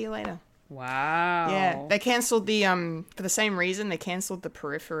 see you later. Wow. Yeah, they cancelled the for the same reason they cancelled The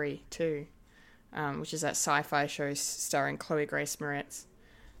Periphery too, which is that sci-fi show starring Chloe Grace Moretz.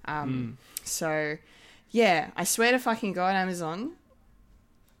 So, yeah, I swear to fucking God, Amazon.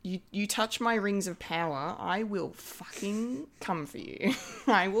 You touch my rings of power, I will fucking come for you.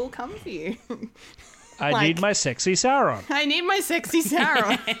 I will come for you. I need my sexy Sauron. I need my sexy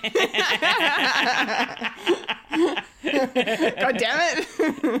Sauron. God damn it.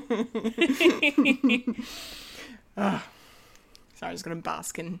 Oh. Sorry, I'm just going to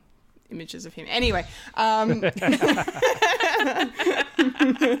bask in images of him. Anyway. Now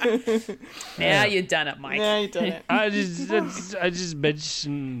you've done it, Mike. Now you've done it. I just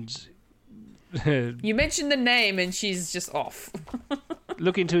mentioned. You mentioned the name and she's just off.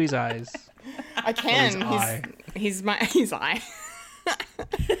 Look into his eyes. I can. His eye.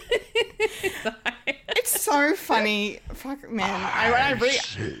 It's so funny. Fuck, man.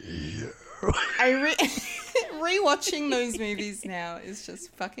 Rewatching those movies now is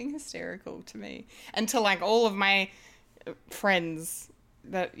just fucking hysterical to me. And to like all of my friends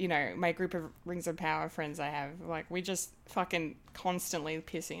that, you know, my group of Rings of Power friends I have, like we just fucking constantly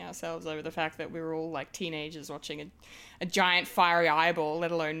pissing ourselves over the fact that we were all like teenagers watching a giant fiery eyeball, let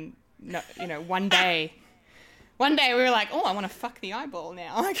alone, you know, one day we were like, oh, I want to fuck the eyeball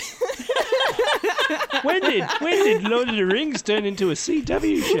now. Like, when did Lord of the Rings turn into a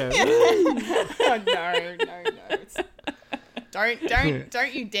CW show? Oh, no.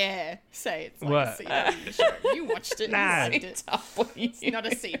 Don't you dare say it's like a CW show. You watched it. Nah. You liked it. It's not a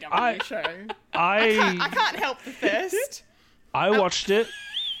CW show. I can't help the thirst. I watched it.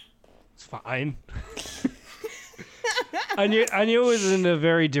 It's fine. I knew it was in a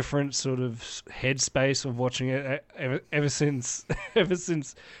very different sort of headspace of watching it ever since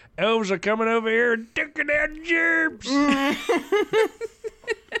elves are coming over here and taking out germs.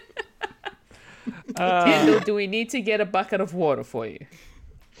 Kendall, do we need to get a bucket of water for you?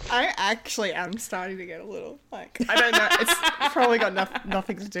 I actually am starting to get a little, like, I don't know. It's probably got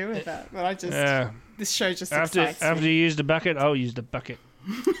nothing to do with that, but I just, this show just excites me. After you use the bucket, I'll use the bucket.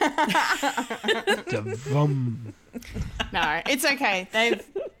 Vum. No, it's okay.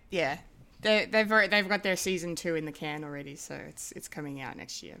 They've got their season 2 in the can already, so it's coming out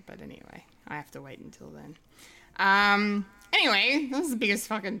next year. But anyway, I have to wait until then. Anyway, this is the biggest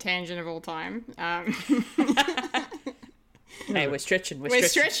fucking tangent of all time. Hey, we're stretching. We're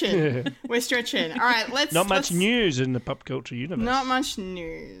stretching. All right, let's. Not much news in the pop culture universe. Not much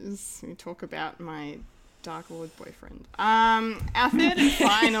news. We talk about my Dark Lord boyfriend. Our third and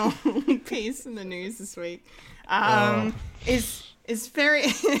final piece in the news this week is very.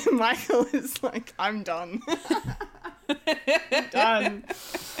 Michael is like, I'm done. I'm done.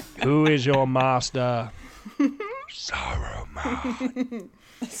 Who is your master? Saruman.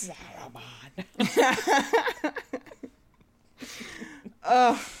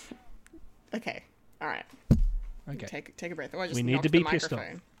 Oh. Okay. All right. Okay. Take a breath. Oh, I just We need knocked to be the pissed off.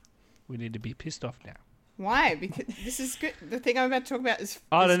 microphone. We need to be pissed off now. Why? Because this is good. The thing I'm about to talk about is.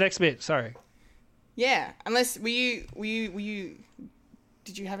 Oh, is the next bit. Sorry. Yeah. Unless were you?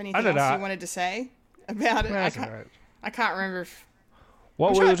 Did you have anything I don't else know. you wanted to say about it? No, that's all right. I can't remember if.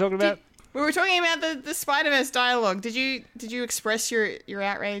 What were we talking about? We were talking about the Spider-Verse dialogue. Did you express your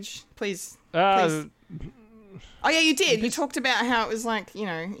outrage? Please. Please. Oh yeah, you did. You talked about how it was like,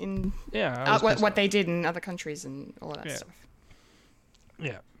 in what they did in other countries and all that stuff.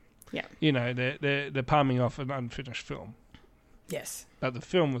 Yeah. Yeah. They're palming off an unfinished film. Yes. But the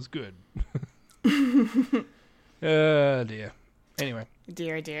film was good. Oh dear. Anyway.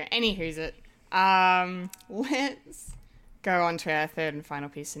 Dear, oh dear. Anywho's it. Let's go on to our third and final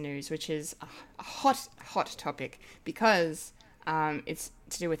piece of news, which is a hot topic because it's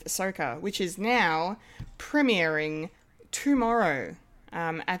to do with Ahsoka, which is now premiering tomorrow.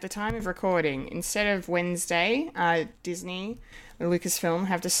 At the time of recording, instead of Wednesday, Disney and Lucasfilm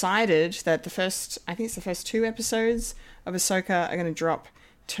have decided that the first 2 episodes of Ahsoka are going to drop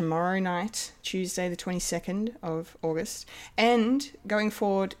tomorrow night, Tuesday the 22nd of August, and going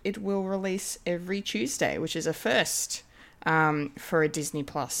forward it will release every Tuesday, which is a first for a Disney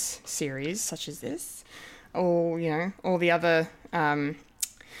Plus series such as this. All the other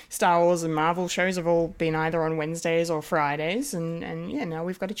Star Wars and Marvel shows have all been either on Wednesdays or Fridays, and now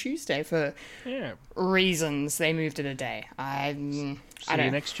we've got a Tuesday for reasons they moved it a day. See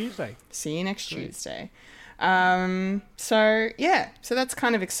you next Tuesday. See you next Tuesday. So that's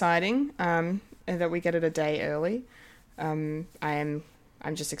kind of exciting that we get it a day early. I'm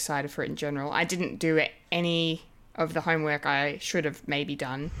just excited for it in general. I didn't do any of the homework I should have maybe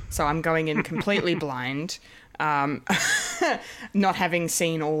done, so I'm going in completely blind. Not having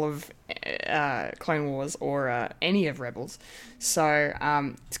seen all of Clone Wars or any of Rebels, so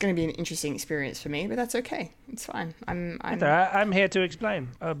it's going to be an interesting experience for me. But that's okay; it's fine. I'm here to explain.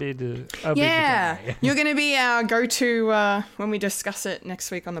 I'll be the guy. You're going to be our go-to when we discuss it next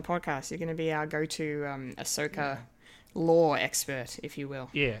week on the podcast. You're going to be our go-to Ahsoka lore expert, if you will.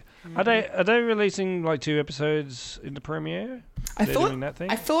 Yeah. Are they releasing like 2 episodes in the premiere? I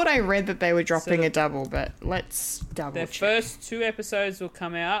thought I read that they were dropping So a double, but let's double The check. first 2 episodes will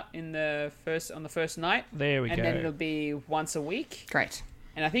come out on the first night. There we go. And then it'll be once a week. Great.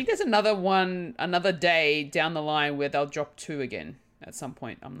 And I think there's another day down the line where they'll drop 2 again at some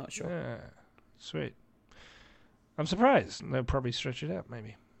point. I'm not sure. Yeah. Sweet. I'm surprised. They'll probably stretch it out,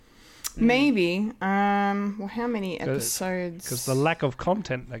 maybe. Maybe. Well, how many episodes? Because the lack of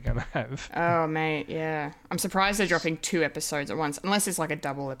content they're going to have. Oh, mate, yeah. I'm surprised they're dropping 2 episodes at once, unless it's like a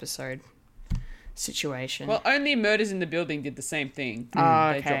double episode situation. Well, only Murders in the Building did the same thing.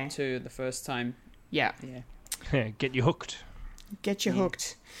 Oh, They okay. dropped 2 the first time. Yeah. Get you hooked. Get you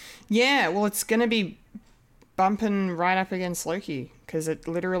hooked. Yeah, well, it's going to be bumping right up against Loki, because it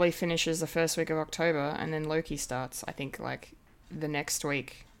literally finishes the first week of October, and then Loki starts, I think, like, the next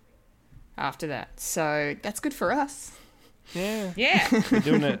week after that. So that's good for us. Yeah. Yeah.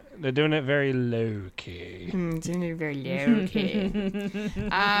 They're doing it very low key. Doing it very low key.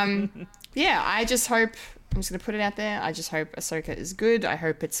 Yeah, I just hope, I'm just going to put it out there, I just hope Ahsoka is good. I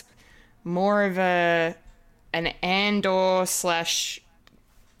hope it's more of an Andor /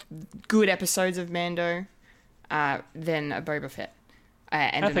 good episodes of Mando than a Boba Fett.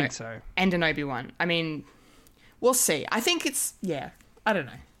 I think so. And an Obi-Wan. I mean, we'll see. I think it's, I don't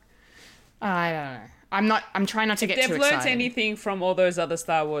know. I'm trying not to get too excited. If they've learnt anything from all those other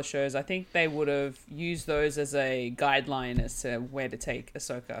Star Wars shows, I think they would have used those as a guideline as to where to take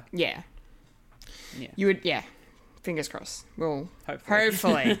Ahsoka. Yeah. You would, fingers crossed. We'll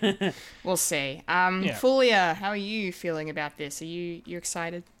Hopefully. we'll see. Fulya, how are you feeling about this? Are you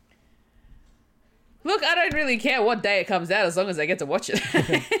excited? Look, I don't really care what day it comes out as long as I get to watch it.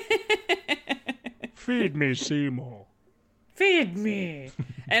 Feed me, Seymour. Feed me.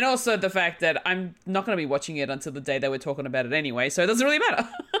 And also the fact that I'm not going to be watching it until the day they were talking about it anyway, so it doesn't really matter.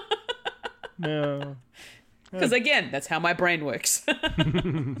 No. Because again, that's how my brain works.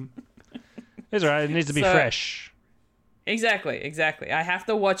 It's alright, it needs to be fresh. Exactly. I have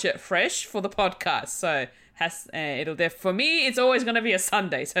to watch it fresh for the podcast, so for me, it's always going to be a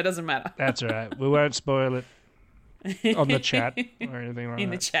Sunday, so it doesn't matter. That's right. We won't spoil it on the chat or anything like that. In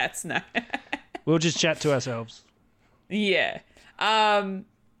the chats, no. We'll just chat to ourselves. Yeah.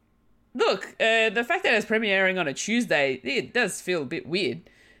 Look, the fact that it's premiering on a Tuesday, it does feel a bit weird.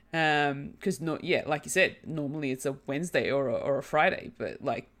 Because, like you said, normally it's a Wednesday or a Friday, but,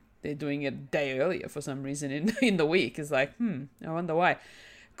 like, they're doing it a day earlier for some reason in the week. It's like, I wonder why.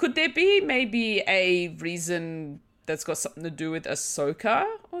 Could there be maybe a reason that's got something to do with Ahsoka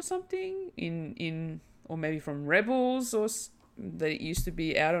or something or maybe from Rebels that it used to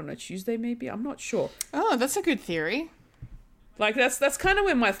be out on a Tuesday. Maybe I'm not sure. Oh, that's a good theory. Like that's kind of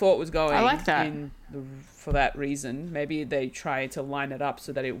where my thought was going. I like that. For that reason, maybe they try to line it up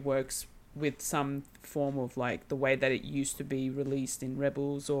so that it works with some form of like the way that it used to be released in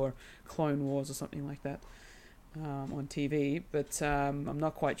Rebels or Clone Wars or something like that on TV. But I'm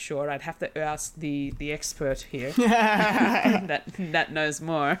not quite sure. I'd have to ask the expert here that knows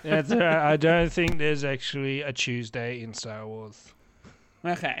more. I don't think there's actually a Tuesday in Star Wars.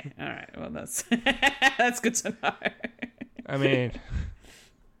 Okay, all right. Well, that's that's good to know. I mean,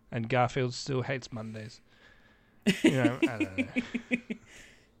 and Garfield still hates Mondays. You know, I don't know.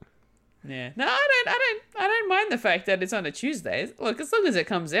 Yeah. No, I don't mind the fact that it's on a Tuesday. Look, as long as it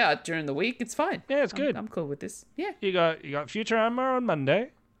comes out during the week, it's fine. Yeah, it's good. I'm cool with this. Yeah. You got Futurama on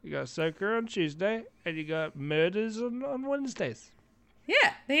Monday, you got Ahsoka on Tuesday, and you got Murders on Wednesdays.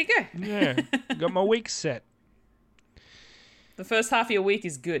 Yeah, there you go. Yeah, got my week set. The first half of your week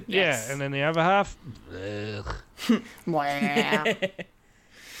is good. Yes. Yeah, and then the other half, Wow. Yeah.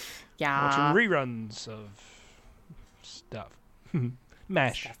 watching reruns of stuff.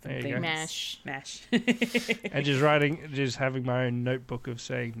 MASH. There you go. Mash. And just having my own notebook of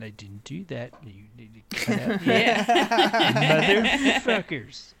saying, they didn't do that. You need to cut out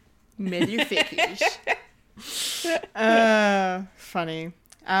motherfuckers. Motherfuckers. Funny.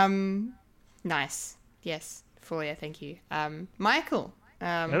 Nice. Yes. Fulya, thank you. Michael.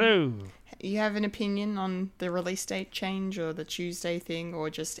 Hello. You have an opinion on the release date change or the Tuesday thing or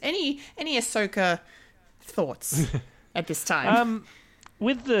just any Ahsoka thoughts at this time?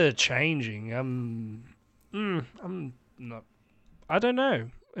 With the changing, I'm not. I don't know.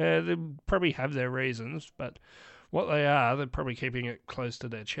 They probably have their reasons, but what they're probably keeping it close to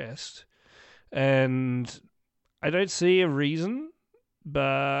their chest, and I don't see a reason.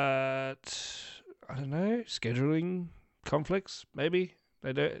 But I don't know, scheduling conflicts maybe.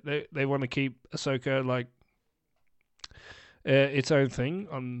 They want to keep Ahsoka like its own thing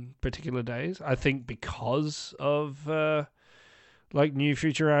on particular days. I think because of like new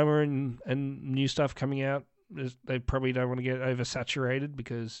Futurama and new stuff coming out, they probably don't want to get oversaturated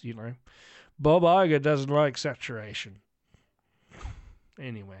because, you know, Bob Iger doesn't like saturation.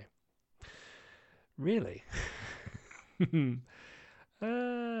 Anyway. Really?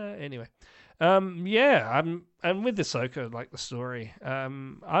 Anyway. Yeah, I'm with Ahsoka, like the story.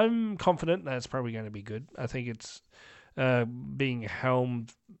 I'm confident that it's probably going to be good. I think it's being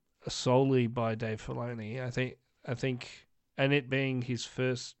helmed solely by Dave Filoni. I think, and it being his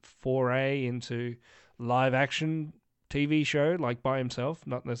first foray into live action TV show, like by himself,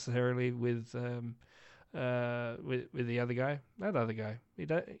 not necessarily with the other guy. That other guy,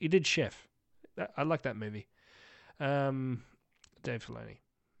 he did Chef. I like that movie. Dave Filoni.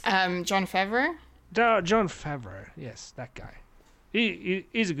 Jon Favreau? Jon Favreau, yes, that guy.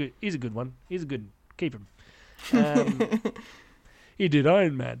 He's a good one. He's a good. Keep him. He did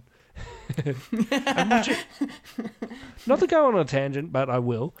Iron Man. Not to go on a tangent, but I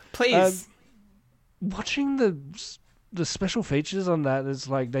will. Please. Watching the special features on that is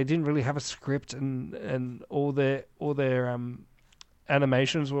like they didn't really have a script, and all their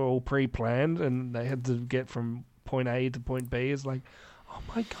animations were all pre-planned, and they had to get from point A to point B. It's like, oh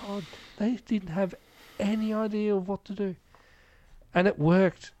my god, they didn't have any idea of what to do. And it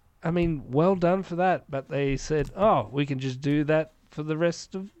worked. I mean, well done for that. But they said, oh, we can just do that for the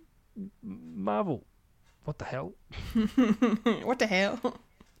rest of Marvel. What the hell? What the hell?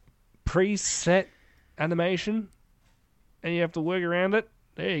 Preset animation, and you have to work around it.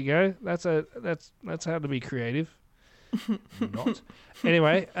 There you go. That's how to be creative. Not.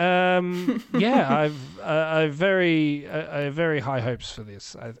 Anyway, yeah, I have very high hopes for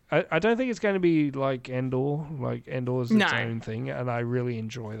this. I don't think it's going to be like Endor. Like Endor's its own thing, and I really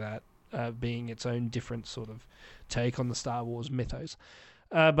enjoy that being its own different sort of take on the Star Wars mythos.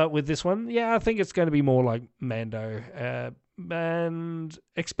 But with this one, yeah, I think it's going to be more like Mando, and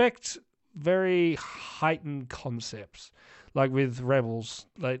expect very heightened concepts. Like with Rebels,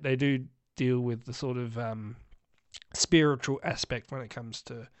 like they do deal with the sort of spiritual aspect when it comes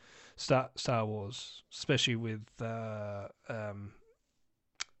to Star Wars, especially with not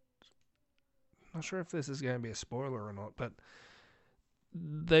sure if this is going to be a spoiler or not, but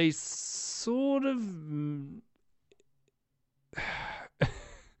they sort of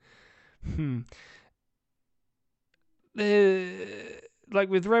like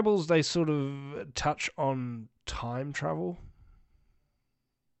with Rebels, they sort of touch on time travel.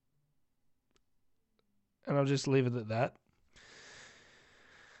 And I'll just leave it at that.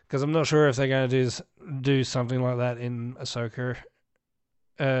 because I'm not sure if they're going to do something like that in Ahsoka,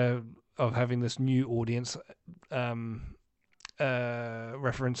 of having this new audience,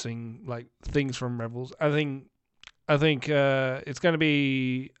 referencing like things from Rebels. I think it's going to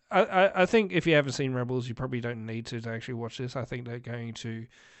be. I think if you haven't seen Rebels, you probably don't need to actually watch this. I think they're going to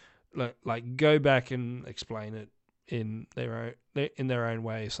like go back and explain it in their own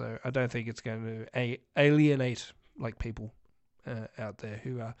way. So I don't think it's going to alienate like people out there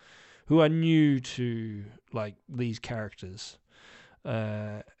who are new to like these characters.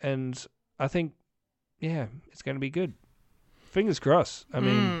 And I think, yeah, it's going to be good. Fingers crossed. I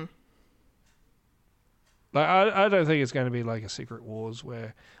mean, like I don't think it's going to be like a Secret Wars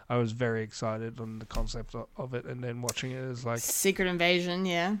where I was very excited on the concept of it, and then watching it as like Secret Invasion.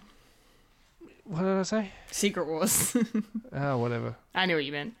 Yeah. What did I say? Secret Wars. Oh, whatever. I knew what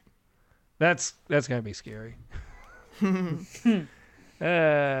you meant. That's going to be scary. We're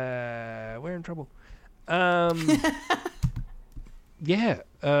in trouble. Yeah.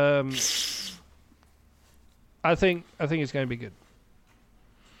 I think it's going to be good.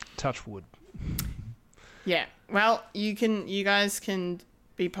 Touch wood. Yeah. Well, you guys can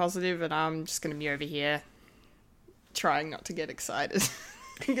be positive, and I'm just going to be over here trying not to get excited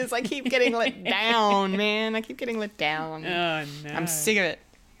because I keep getting let down, man. I keep getting let down. Oh no. I'm sick of it.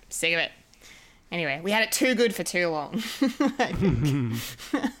 Sick of it. Anyway, we had it too good for too long. I think.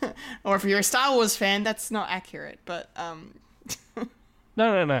 Or if you're a Star Wars fan, that's not accurate, but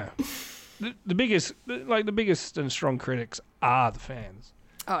No. The biggest and strong critics are the fans.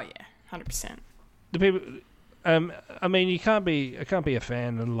 oh yeah, 100%. The people. I mean, you can't be a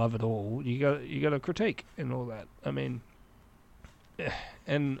fan and love it all. You got to critique and all that. I mean,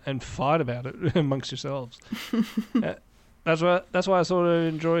 and fight about it amongst yourselves. That's why I sort of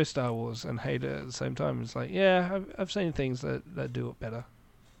enjoy Star Wars and hate it at the same time. It's like, yeah, I've seen things that do it better,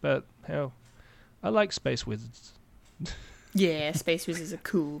 but hell, I like space wizards. Yeah, space wizards are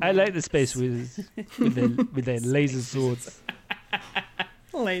cool. I like the space wizards with their laser swords.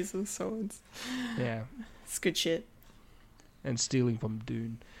 Laser swords. Yeah, It's good shit. and stealing from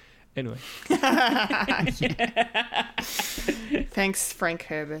Dune. Anyway, Thanks, Frank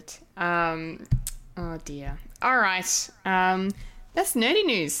Herbert. Oh dear. All right. That's nerdy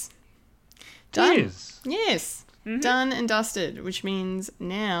news. Done. cheers. Yes. Done and dusted, which means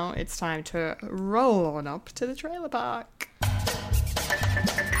now it's time to roll on up to the trailer park.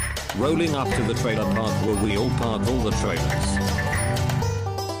 Rolling up to the trailer park where we all park all the trailers.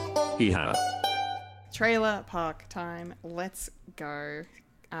 Hee-ha. Trailer park time. Let's go.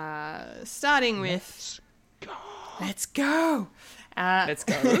 Starting with... Let's go. Let's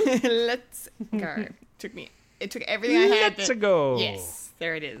go. Let's go. It took everything I had. Let's go. Yes,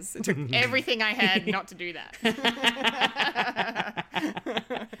 there it is. It took everything I had not to do that.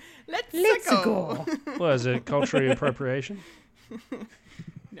 Let's go. What is it? Cultural appropriation?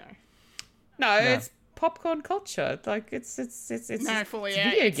 No, It's popcorn culture. Like it's no, Fulya.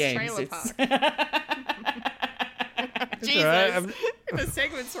 video It's games. trailer It's- park. Jesus, alright, the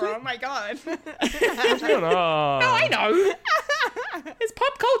segment's wrong. My God. What's going on? I know. It's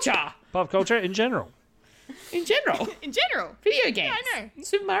pop culture Pop culture in general. in general. In general, Video games. I know.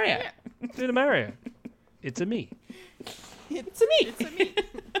 Super Mario. Super Mario. It's a me. It's a me. it's a me.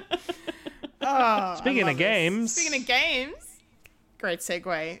 Oh, Speaking of games. Speaking of games, great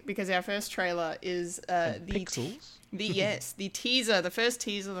segue because our first trailer is the Pixels. the teaser, the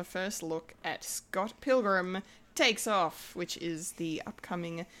first look at Scott Pilgrim Takes Off, which is the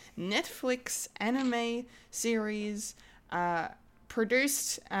upcoming Netflix anime series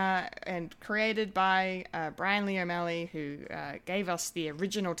produced and created by Brian Lee O'Malley, who gave us the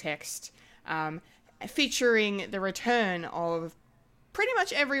original text, featuring the return of pretty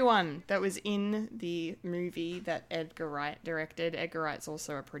much everyone that was in the movie that Edgar Wright directed. Edgar Wright's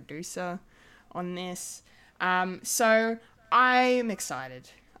also a producer on this. So I'm excited.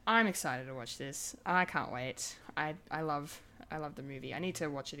 I'm excited to watch this. I can't wait. I love the movie. I need to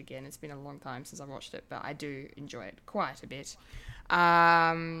watch it again. It's been a long time since I've watched it, but I do enjoy it quite a bit.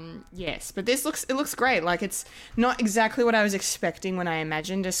 Yes, but it looks great. Like, it's not exactly what I was expecting when I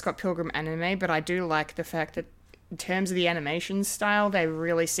imagined a Scott Pilgrim anime, but I do like the fact that in terms of the animation style, they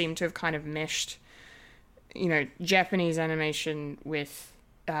really seem to have kind of meshed, Japanese animation with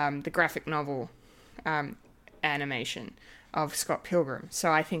the graphic novel animation of Scott Pilgrim.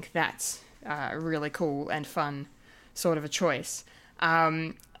 So I think that's really cool and fun sort of a choice.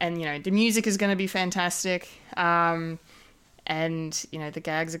 And, the music is going to be fantastic. And, the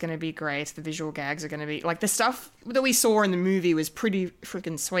gags are going to be great. The visual gags are going to be... Like, the stuff that we saw in the movie was pretty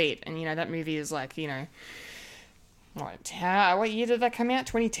freaking sweet. And, that movie is like, what year did that come out?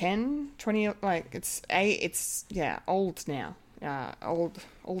 2010? 20, like, it's old now.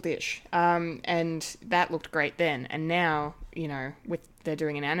 Oldish. And that looked great then. And now, they're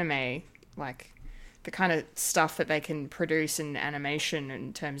doing an anime, like, the kind of stuff that they can produce in animation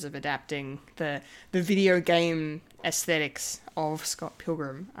in terms of adapting the video game aesthetics of Scott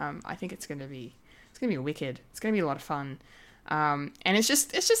Pilgrim. I think it's going to be wicked. It's going to be a lot of fun. And it's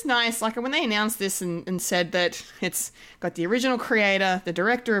just nice. Like, when they announced this and said that it's got the original creator, the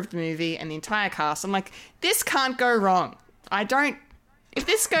director of the movie, and the entire cast, I'm like, this can't go wrong. If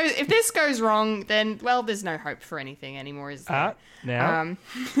this goes wrong, then, well, there's no hope for anything anymore, is there? Now.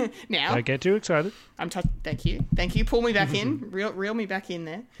 Now. Don't get too excited. Thank you. Pull me back in. Reel me back in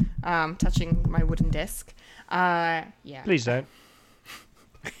there. Touching my wooden desk. Yeah. Please don't.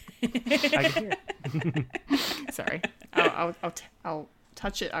 I can hear it. Sorry. I'll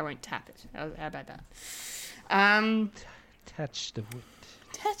touch it. I won't tap it. How about that? Touch the wood.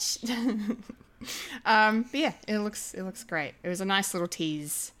 Touch. But yeah, it looks great. It was a nice little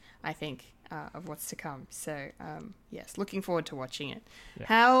tease, I think, of what's to come. So yes, looking forward to watching it. Yeah.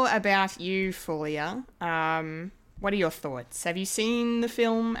 How about you, Fulya? What are your thoughts? Have you seen the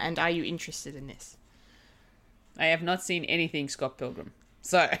film, and are you interested in this? I have not seen anything Scott Pilgrim,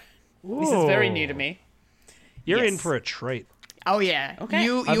 so this is very new to me. You're in for a treat. Oh yeah, okay.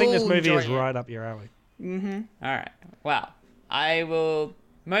 I think this movie is right up your alley. Mm-hmm. All right. Well, I will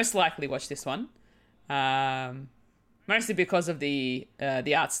most likely watch this one, mostly because of the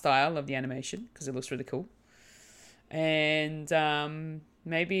art style of the animation, because it looks really cool, and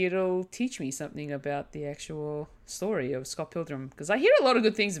maybe it'll teach me something about the actual story of Scott Pilgrim, because I hear a lot of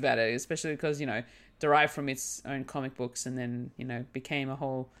good things about it, especially because derived from its own comic books, and then became a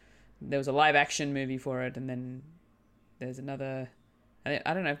whole. There was a live action movie for it, and then there's another. I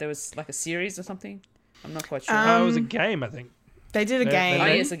don't know if there was like a series or something. I'm not quite sure. It was a game, I think. They did a game.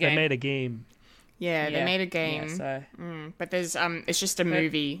 Yes, a game. They made a game. Yeah, they made a game. Yeah, but there's it's just a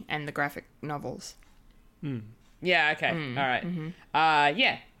movie and the graphic novels. Yeah. Okay. All right. Mm-hmm.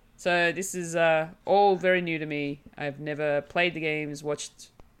 Yeah. So this is all very new to me. I've never played the games, watched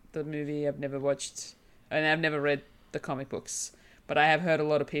the movie. I've never read the comic books, but I have heard a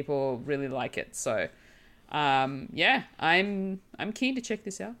lot of people really like it. So, yeah, I'm keen to check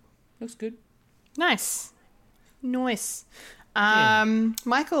this out. Looks good. Nice.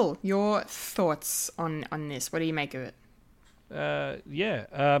 Michael, your thoughts on this? What do you make of it?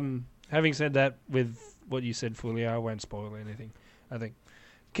 Having said that, with what you said, Fulya, I won't spoil anything. I think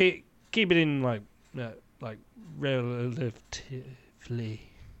keep it in like relatively.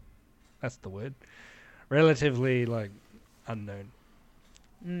 That's the word. Relatively like unknown.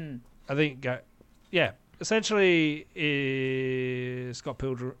 I think. Essentially, Scott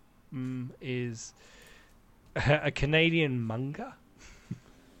Pilgrim is a Canadian manga.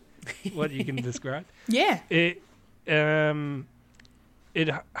 What you can describe? Yeah. It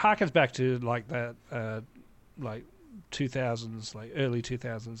harkens back to like that like 2000s, like early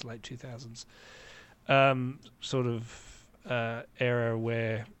 2000s, late 2000s sort of era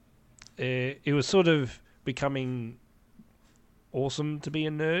where it was sort of becoming awesome to be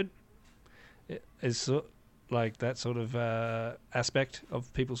a nerd. It's like that sort of aspect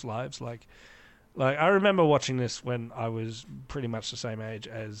of people's lives. Like I remember watching this when I was pretty much the same age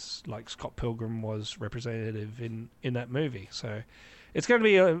as like Scott Pilgrim was representative in that movie. So it's going to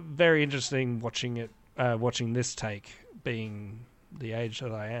be very interesting watching this take, being the age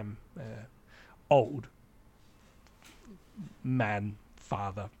that I am, old man,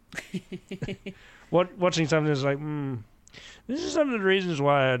 father. Watching something that's like, this is some of the reasons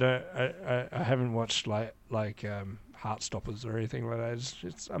why I haven't watched like Heartstoppers or anything like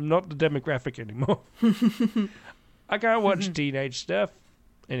that. I'm not the demographic anymore. I can't watch teenage stuff.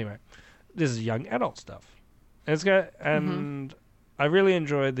 Anyway, this is young adult stuff. And I really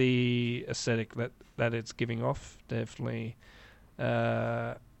enjoy the aesthetic that it's giving off. Definitely,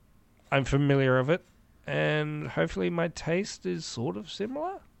 I'm familiar of it, and hopefully my taste is sort of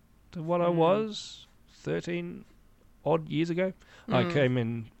similar to what I was 13 odd years ago. I came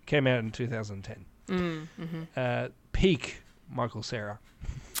out in 2010. Peak Michael Cera.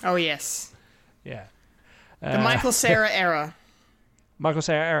 Oh yes. Yeah. The Michael Cera era. Michael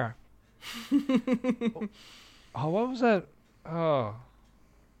Cera era. What was that?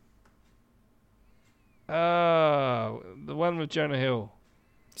 The one with Jonah Hill.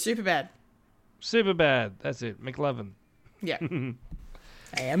 Superbad. That's it. McLovin. Yeah.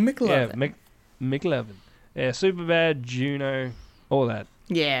 I am McLovin. Yeah, McLovin. Yeah, Superbad, Juno, all that.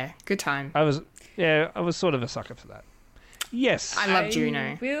 Yeah, good time. I was sort of a sucker for that. Yes. I love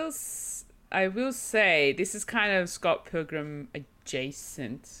Juno. I will say this is kind of Scott Pilgrim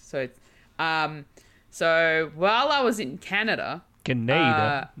adjacent. So it's so while I was in Canada, in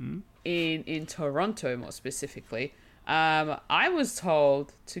Toronto more specifically, I was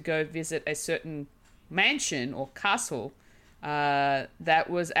told to go visit a certain mansion or castle that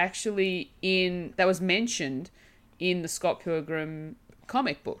was mentioned in the Scott Pilgrim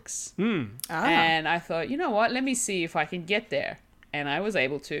comic books. And I thought, you know what, let me see if I can get there. And I was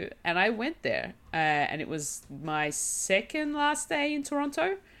able to, and I went there. And it was my second last day in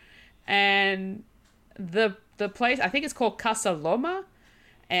Toronto. And the place, I think it's called Casa Loma.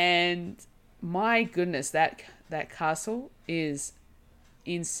 And my goodness, that castle is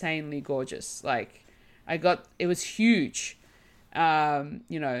insanely gorgeous. Like, it was huge.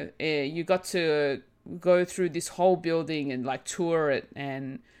 You got to go through this whole building and like tour it,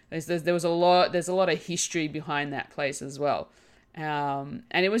 and there's a lot of history behind that place as well. And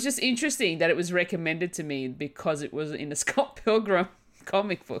it was just interesting that it was recommended to me because it was in a Scott Pilgrim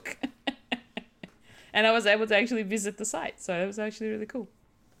comic book. And I was able to actually visit the site, so it was actually really cool.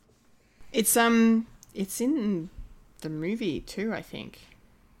 It's in the movie too, I think.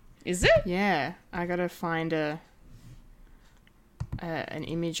 Is it? Yeah, I gotta find an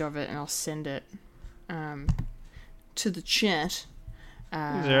image of it and I'll send it to the chat.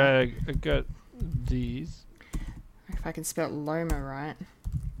 I got these. If I can spell Loma right.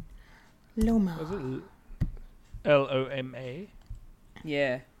 Loma. Was it Loma?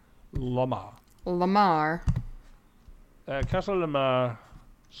 Yeah. Loma. Lamar. Castle Lamar.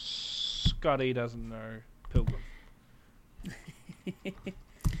 Scotty doesn't know Pilgrim.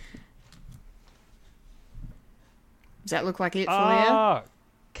 Does that look like it for you?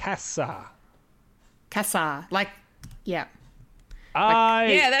 Casa. Casa. Like, yeah.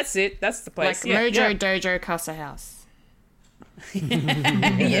 Yeah, that's it. That's the place. Like Mojo Dojo Casa House.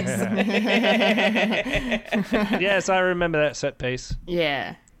 Yes. Yes, I remember that set piece.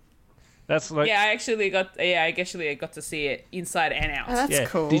 Yeah. That's like. Yeah, I actually got to see it inside and out. Oh, that's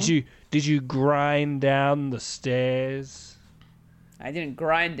cool. Did you grind down the stairs? I didn't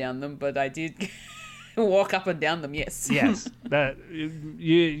grind down them, but I did walk up and down them. Yes. Yes. That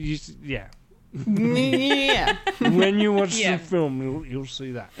you yeah. Yeah. When you watch the film, you'll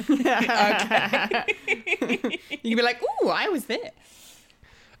see that. Okay. You can be like, "Ooh, I was there."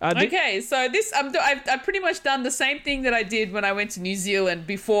 Okay, so this I've pretty much done the same thing that I did when I went to New Zealand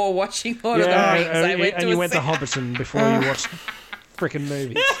before watching Lord of the Rings. You went to Hobbiton before you watched freaking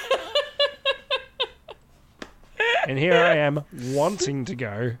movies. And here I am wanting to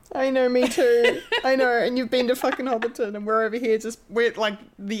go. I know, me too. I know, and you've been to fucking Hobbiton, and we're over here we're like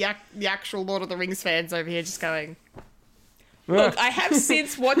the actual Lord of the Rings fans over here just going. Look, I have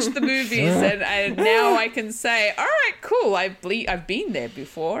since watched the movies, and now I can say, all right, cool. I've been there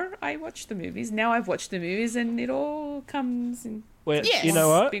before. I watched the movies. Now I've watched the movies, and it all comes in. Well, yes. You know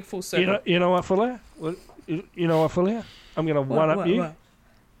what? Big full circle. You know what, Fulya? You know what, Fulya? I'm going to one-up you.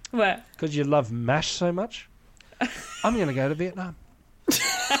 What? Because you love MASH so much. I'm going to go to Vietnam.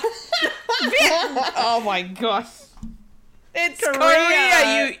 Oh my gosh. It's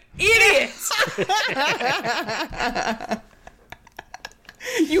Korea, you idiot!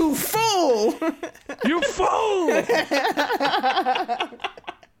 You fool! You fool!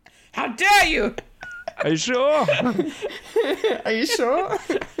 How dare you! Are you sure? Are you sure?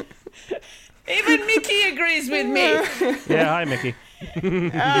 Even Mickey agrees with me. Yeah, hi, Mickey.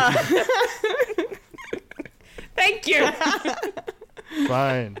 Thank you.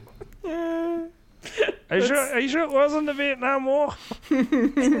 Fine. Are you sure it wasn't the Vietnam War? No,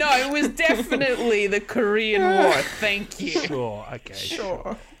 it was definitely the Korean War. Thank you. Sure, okay.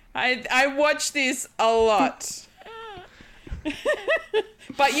 Sure. I watched this a lot.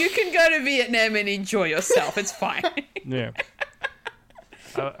 But you can go to Vietnam and enjoy yourself. It's fine. Yeah.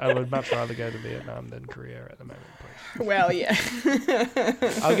 I would much rather go to Vietnam than Korea at the moment, please. Well, yeah.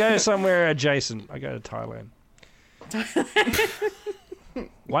 I'll go somewhere adjacent. I go to Thailand.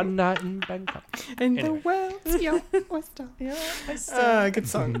 One night in Bangkok. And the world's your oyster. Good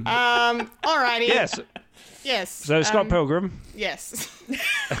song. Alrighty. Yes. Yes. So Scott Pilgrim. Yes.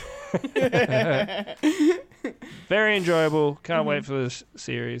 Very enjoyable. Can't wait for this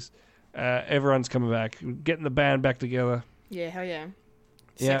series. Everyone's coming back. We're getting the band back together. Yeah, hell yeah.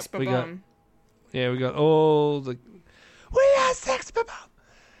 Yeah, Sex Bomb. we got all the. We are Sex Bomb.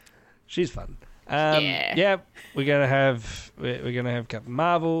 She's fun. Yeah, we're gonna have Captain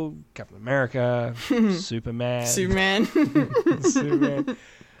Marvel, Captain America, Superman. Superman.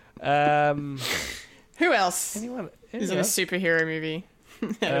 Who else? Anyone is in a superhero movie?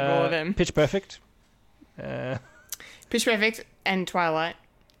 Out of all of them. Pitch Perfect. Pitch Perfect and Twilight.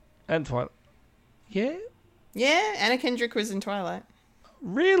 And Twilight. Yeah? Yeah, Anna Kendrick was in Twilight.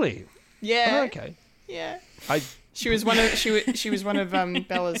 Really? Yeah. Oh, okay. Yeah. I She was one of she was one of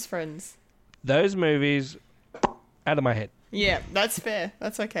Bella's friends. Those movies out of my head. Yeah, that's fair.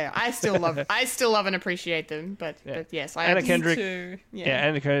 That's okay. I still love and appreciate them, but yes, I Anna Kendrick. too. Yeah,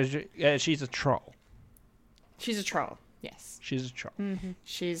 Anna Kendrick. Yeah, she's a troll. She's a troll. Yes. She's a troll. Mm-hmm.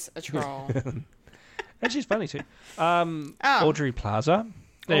 She's a troll. And she's funny too. Audrey Plaza.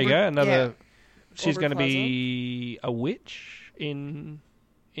 There you go. Another. Yeah. She's Aubrey going to be a witch in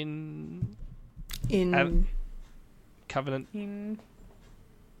Covenant.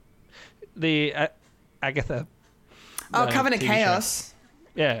 The Agatha. Covenant TV Chaos.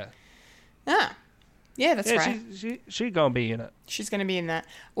 Show. Yeah. Ah. Yeah, that's right. She's going to be in it. She's going to be in that.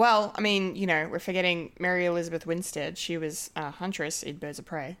 Well, I mean, we're forgetting Mary Elizabeth Winstead. She was Huntress in Birds of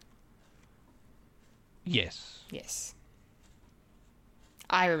Prey. Yes. Yes.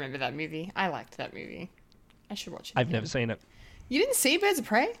 I remember that movie. I liked that movie. I should watch it. I've never seen it. You didn't see Birds of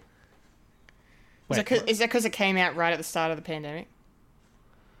Prey? Is that because it came out right at the start of the pandemic?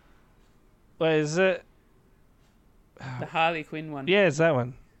 Well, is it? The Harley Quinn one. Yeah, it's that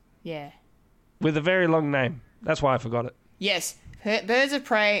one. Yeah. With a very long name. That's why I forgot it. Yes. Birds of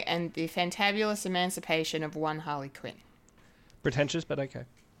Prey and the Fantabulous Emancipation of One Harley Quinn. Pretentious, but okay.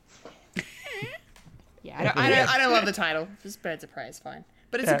 Yeah, I don't love the title. Just Birds of Prey is fine.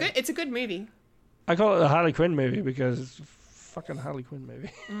 But it's a good movie. I call it a Harley Quinn movie because it's a fucking Harley Quinn movie.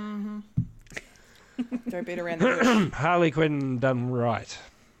 Mm-hmm. Don't beat around the bush. Harley Quinn done right.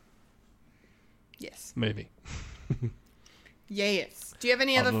 Yes. Movie. Yes. Do you have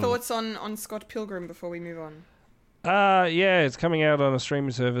any other thoughts on Scott Pilgrim before we move on? Yeah, it's coming out on a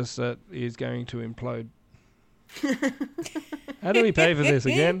streaming service that is going to implode. How do we pay for this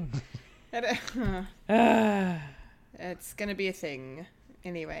again? It's going to be a thing.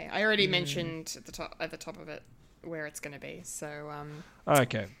 Anyway, I already mentioned at the top of it where it's going to be. So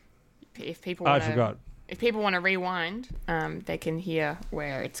okay. If people forgot. If people want to rewind, they can hear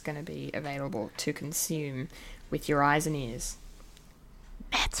where it's going to be available to consume with your eyes and ears.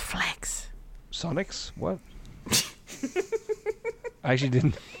 Netflix. Sonics? What? I actually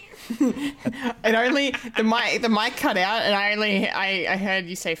didn't. It only the mic cut out, and I heard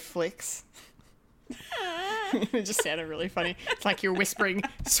you say flicks. It just sounded really funny. It's like you're whispering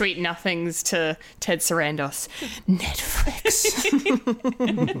sweet nothings to Ted Sarandos. Netflix.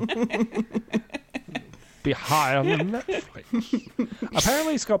 Be high on Netflix.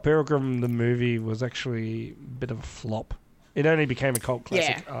 Apparently, Scott Pilgrim the movie was actually a bit of a flop. It only became a cult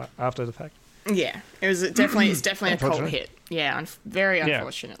classic after the fact. Yeah, it's definitely a cult hit. Yeah, very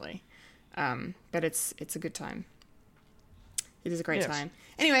unfortunately. But it's a good time. It is a great time.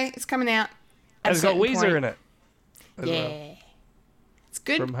 Anyway, it's coming out. And it's got Weezer in it. Yeah. It's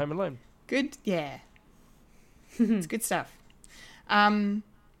good. From Home Alone. Good, yeah. It's good stuff. All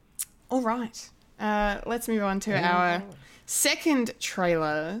right. Let's move on to our second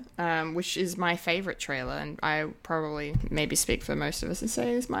trailer, which is my favourite trailer, and I probably maybe speak for most of us and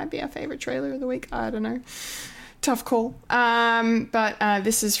say this might be our favourite trailer of the week. I don't know. Tough call. But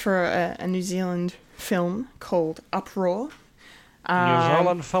this is for a New Zealand film called Uproar.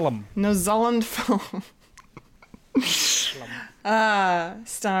 New Zealand film.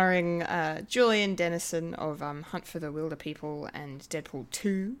 Starring Julian Dennison of Hunt for the Wilder People and Deadpool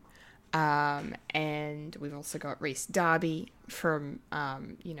 2. And we've also got Rhys Darby from,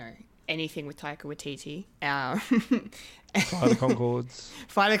 anything with Taika Waititi. Fly the Conchords.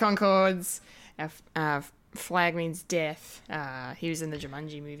 Fly the Conchords. Flag Means Death. He was in the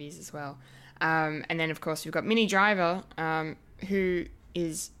Jumanji movies as well. And then, of course, we've got Minnie Driver, who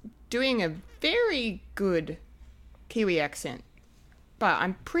is doing a very good Kiwi accent. But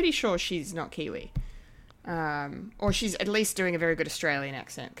I'm pretty sure she's not Kiwi. Or she's at least doing a very good Australian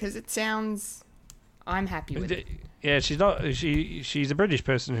accent, because it sounds... I'm happy with it. Yeah, she's not... She's a British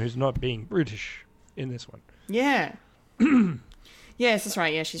person who's not being British in this one. Yeah. Yes, that's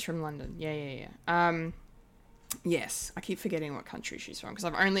right. Yeah, she's from London. Yeah. Yes, I keep forgetting what country she's from, because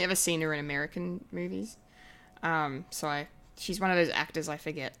I've only ever seen her in American movies. She's one of those actors I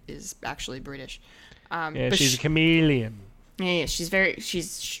forget is actually British. But she's a chameleon. Yeah, she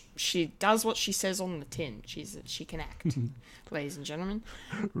does what she says on the tin. She can act, ladies and gentlemen.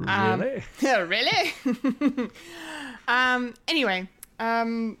 Really? Really? Anyway,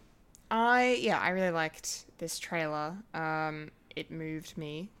 I really liked this trailer. It moved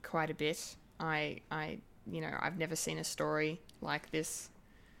me quite a bit. I've never seen a story like this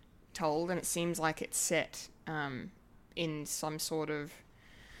told, and it seems like it's set in some sort of,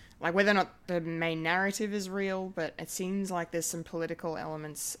 like, whether or not the main narrative is real, but it seems like there's some political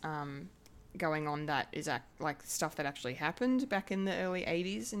elements going on that is like stuff that actually happened back in the early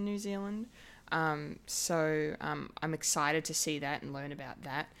 80s in New Zealand. So I'm excited to see that and learn about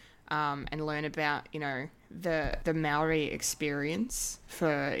that, and learn about, you know, the Maori experience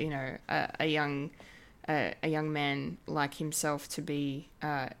for, you know, a young man like himself to be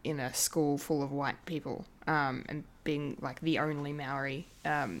in a school full of white people, and being like the only Maori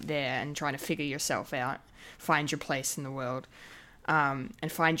there, and trying to figure yourself out, find your place in the world,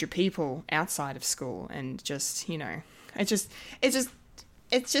 and find your people outside of school, and just, you know, it just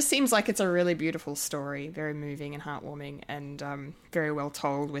seems like it's a really beautiful story, very moving and heartwarming, and very well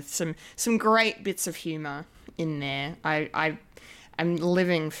told, with some great bits of humour in there. I'm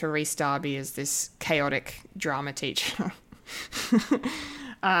living for Rhys Darby as this chaotic drama teacher.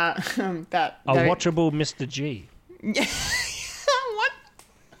 Watchable Mr. G. What?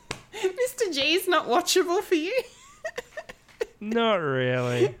 Mr. G's not watchable for you? Not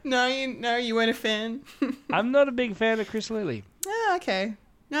really. No, you weren't a fan. I'm not a big fan of Chris Lilly. Oh, okay.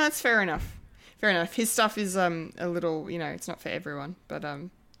 No, that's fair enough. Fair enough. His stuff is a little, you know, it's not for everyone, but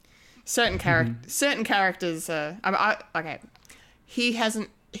certain characters. Okay,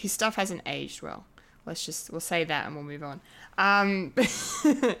 his stuff hasn't aged well. We'll say that and we'll move on.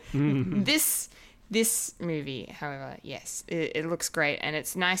 This movie, however, yes, it looks great, and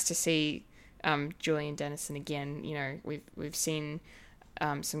it's nice to see Julian Dennison again. You know, we've seen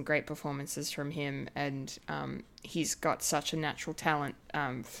some great performances from him, and he's got such a natural talent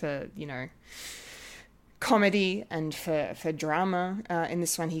for, you know, comedy and for drama. In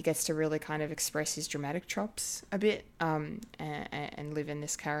this one, he gets to really kind of express his dramatic chops a bit, and live in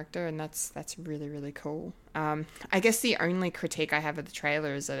this character, and that's really, really cool. I guess the only critique I have of the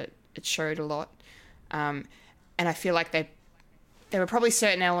trailer is that it showed a lot, and I feel like there were probably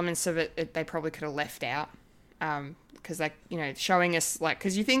certain elements of it they probably could have left out, because, like, you know, showing us, like,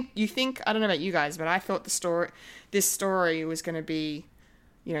 because you think I don't know about you guys, but I thought this story was going to be,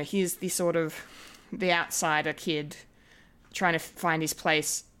 you know, he's the sort of the outsider kid trying to find his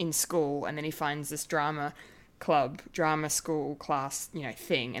place in school, and then he finds this drama school class, you know,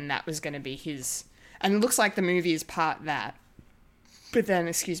 thing, and that was going to be his. And it looks like the movie is part that, but then,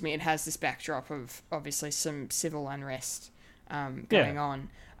 it has this backdrop of obviously some civil unrest going on.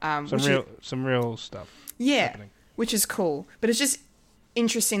 Some real stuff. Yeah, happening. Which is cool, but it's just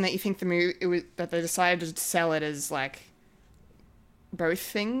interesting that you think the movie that they decided to sell it as like both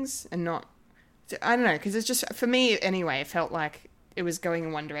things and not. I don't know, because it's just, for me anyway, it felt like it was going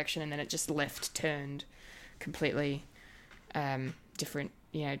in one direction and then it just turned completely different,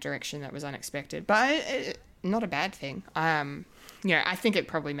 you know, direction that was unexpected. But not a bad thing. You know, I think it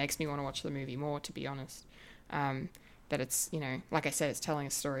probably makes me want to watch the movie more, to be honest. That it's, you know, like I said, it's telling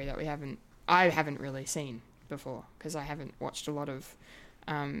a story that I haven't really seen before, because I haven't watched a lot of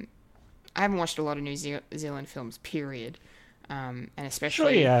New Zealand films, period. And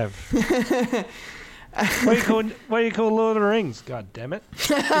especially... Sure you have. What do you call Lord of the Rings? God damn it.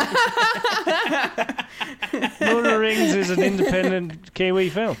 Lord of the Rings is an independent Kiwi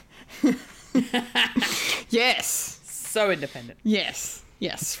film. Yes. So independent. Yes.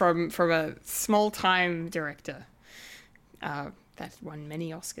 From a small-time director. That won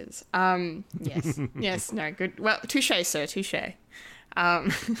many Oscars. Yes. Yes, no, good. Well, touche, sir, touche.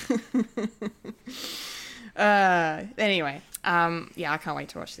 Anyway, yeah, I can't wait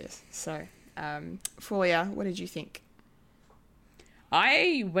to watch this. So, Fulya, what did you think?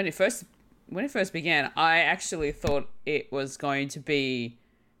 When it first began, I actually thought it was going to be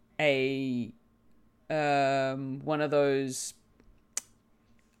a one of those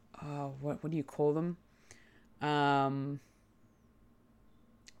what do you call them?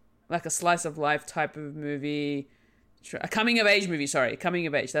 Like a slice of life type of movie. A coming of age movie, sorry. Coming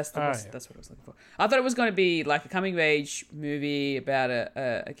of age. That's what I was looking for. I thought it was going to be like a coming of age movie about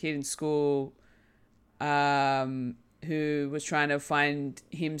a kid in school who was trying to find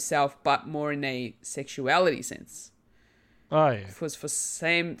himself, but more in a sexuality sense. Oh, yeah. For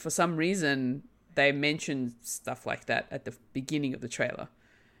some reason, they mentioned stuff like that at the beginning of the trailer.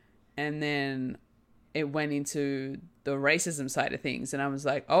 And then it went into the racism side of things. And I was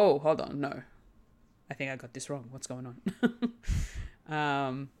like, oh, hold on, no. I think I got this wrong. What's going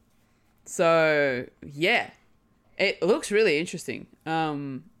on? So, yeah. It looks really interesting.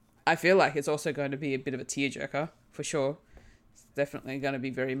 I feel like it's also going to be a bit of a tearjerker, for sure. It's definitely going to be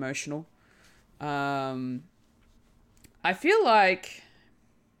very emotional. I feel like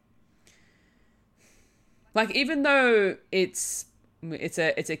even though it's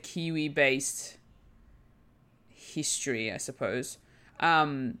a Kiwi-based history, I suppose,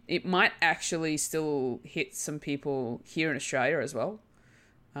 it might actually still hit some people here in Australia as well.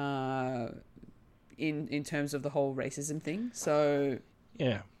 in terms of the whole racism thing. So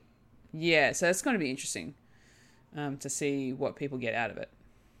yeah, so it's going to be interesting to see what people get out of it.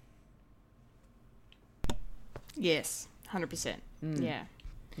 Yes, 100%.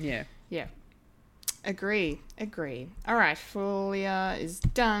 Yeah. Agree. All right, Fulya is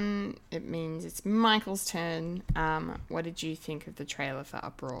done. It means it's Michael's turn. What did you think of the trailer for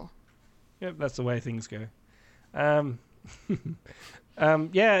Uproar? Yep, that's the way things go. Yeah,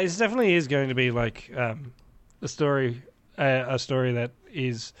 it definitely is going to be like a story that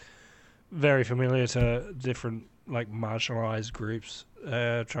is very familiar to different like marginalized groups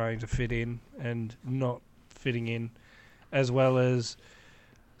trying to fit in and not fitting in, as well as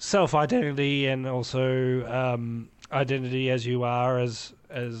self-identity and also identity as you are as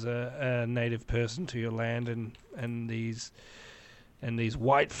a native person to your land and these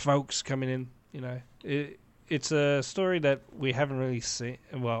white folks coming in. You know, it's a story that we haven't really seen.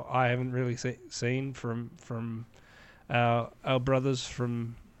 Well, I haven't really seen from our brothers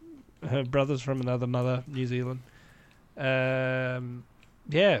from another mother, New Zealand. Yeah,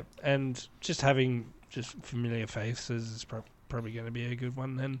 and just having familiar faces is probably going to be a good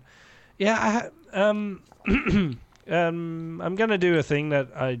one. And yeah, I'm going to do a thing that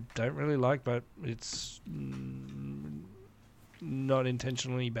I don't really like, but it's not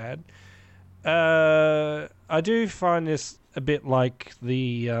intentionally bad. I do find this a bit like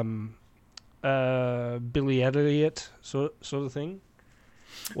the Billy Elliot sort of thing.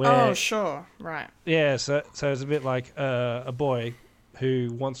 Oh, sure, right. Yeah, so it's a bit like a boy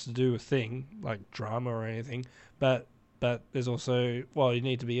who wants to do a thing like drama or anything, but there's also, well, you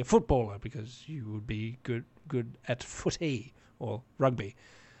need to be a footballer because you would be good at footy or rugby,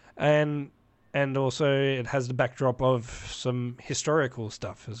 and also it has the backdrop of some historical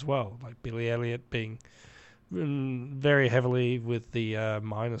stuff as well, like Billy Elliot being very heavily with the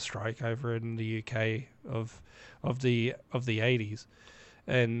miners' strike over in the UK of the 80s,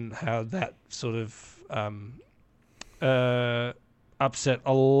 and how that sort of upset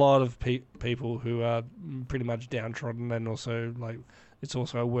a lot of people who are pretty much downtrodden, and also like it's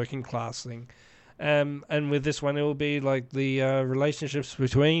also a working class thing. And with this one, it will be like the relationships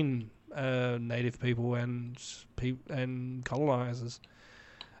between native people and colonizers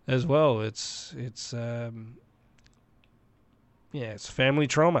as well. It's family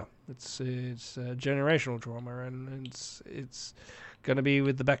trauma. It's generational trauma, and it's going to be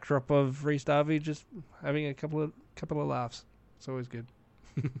with the backdrop of Rhys Darby just having a couple of laughs. It's always good.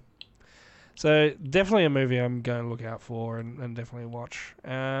 So definitely a movie I'm going to look out for and definitely watch.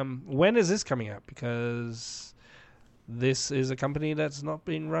 When is this coming out? Because this is a company that's not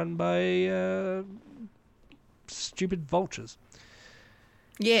been run by stupid vultures.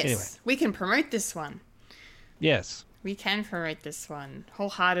 Yes, anyway. We can promote this one. Yes. We can promote this one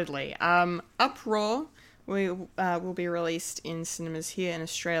wholeheartedly. Uproar will be released in cinemas here in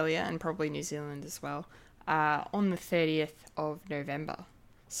Australia and probably New Zealand as well on the 30th of November.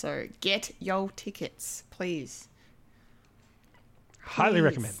 So get your tickets, please. Highly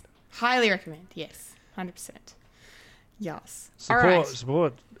recommend. Highly recommend, yes. 100%. Yes.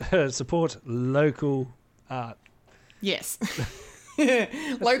 Support local art. Yes.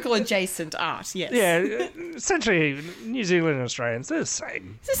 Local adjacent art, yes. Yeah, essentially New Zealand and Australians, they're the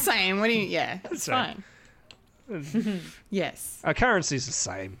same. It's the same. What do you... Yeah, it's fine. Yes. Our currency's the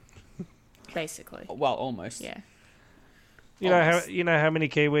same. Basically. Well, almost. Yeah. You know how many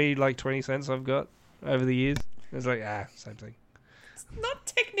Kiwi like 20 cents I've got over the years? It's like, same thing. It's not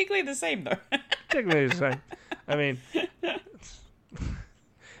technically the same, though. Technically the same. I mean,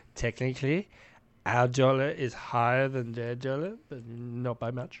 technically, our dollar is higher than their dollar, but not by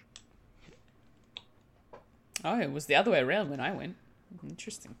much. Oh, it was the other way around when I went.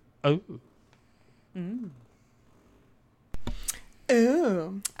 Interesting. Oh. Ooh.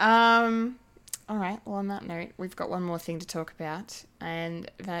 All right. Well, on that note, we've got one more thing to talk about, and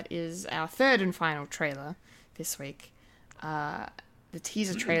that is our third and final trailer this week. The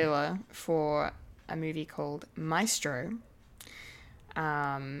teaser trailer for a movie called Maestro,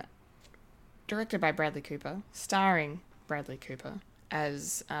 directed by Bradley Cooper, starring Bradley Cooper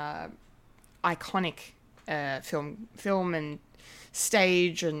as iconic film and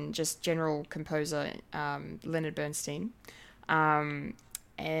stage and just general composer Leonard Bernstein. And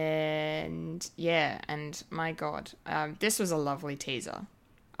my God, this was a lovely teaser.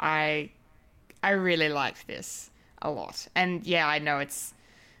 I really liked this a lot. And yeah, I know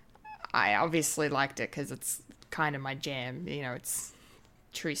I obviously liked it because it's kind of my jam. You know, it's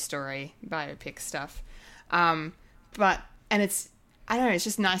true story, biopic stuff. But it's I don't know. It's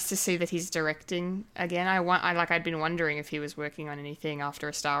just nice to see that he's directing again. I'd been wondering if he was working on anything after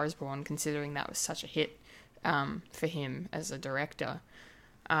A Star Is Born, considering that was such a hit for him as a director.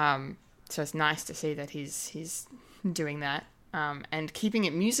 So it's nice to see that he's doing that and keeping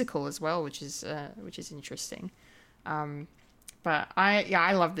it musical as well, which is interesting. But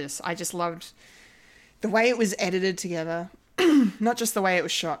I love this. I just loved the way it was edited together. Not just the way it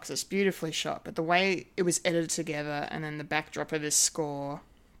was shot, because it's beautifully shot, but the way it was edited together, and then the backdrop of this score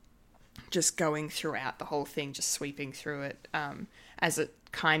just going throughout the whole thing, just sweeping through it, as it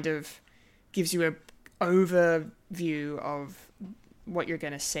kind of gives you an overview of what you're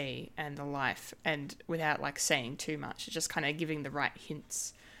going to see and the life, and without like saying too much, just kind of giving the right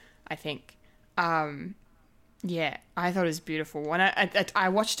hints, I think. Yeah, I thought it was beautiful. When I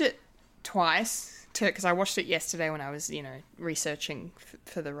watched it twice, because I watched it yesterday when I was, researching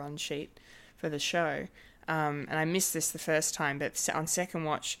for the run sheet for the show, and I missed this the first time, but on second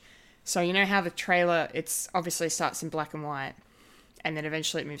watch, so you know how the trailer, it's obviously starts in black and white, and then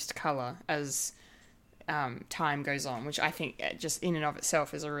eventually it moves to colour as time goes on, which I think just in and of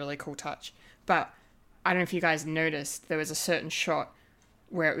itself is a really cool touch. But I don't know if you guys noticed, there was a certain shot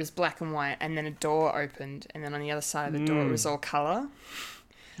where it was black and white, and then a door opened, and then on the other side of the door it was all colour.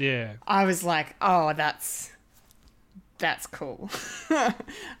 Yeah. I was like, oh, that's cool.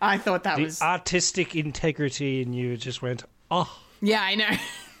 I thought that was... The artistic integrity in you just went, oh. Yeah, I know.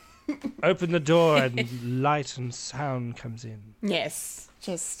 Open the door and light and sound comes in. Yes.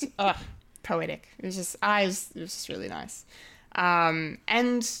 Just, poetic. It was just really nice.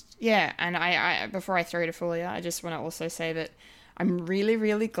 And, yeah, and I before I throw to Fulya, I just want to also say that I'm really,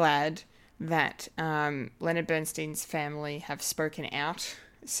 really glad that Leonard Bernstein's family have spoken out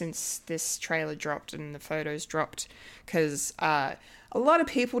since this trailer dropped and the photos dropped, because a lot of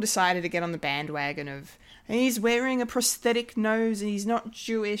people decided to get on the bandwagon of, he's wearing a prosthetic nose and he's not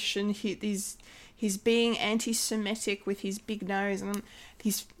Jewish and he's being anti-Semitic with his big nose, and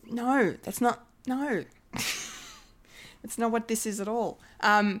that's not what this is at all.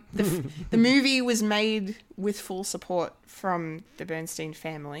 The movie was made with full support from the Bernstein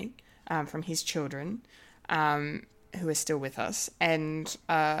family, from his children, who are still with us, and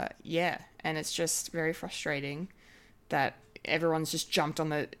and it's just very frustrating that everyone's just jumped on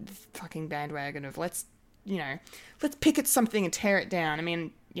the fucking bandwagon of let's pick at something and tear it down. I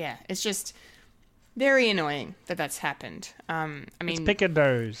mean, yeah, it's just very annoying that that's happened. Let's pick a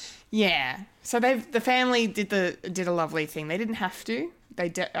nose. Yeah, so the family did a lovely thing. They didn't have to.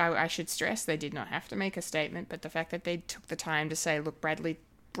 I should stress, they did not have to make a statement, but the fact that they took the time to say, look,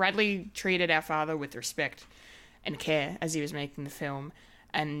 Bradley treated our father with respect and care as he was making the film,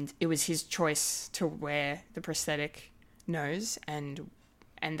 and it was his choice to wear the prosthetic nose, and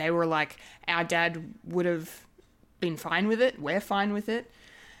they were like, our dad would have been fine with it, we're fine with it,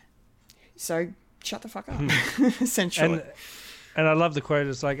 so shut the fuck up. Essentially. And I love the quote,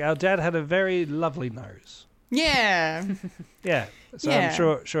 it's like, our dad had a very lovely nose. Yeah. Yeah. So yeah.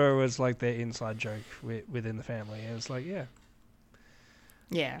 I'm sure it was like their inside joke within the family, and it's like, yeah.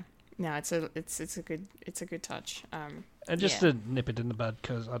 Yeah. No, it's a good touch. And just to nip it in the bud,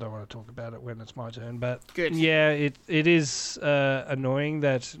 because I don't want to talk about it when it's my turn, but good. Yeah, it is annoying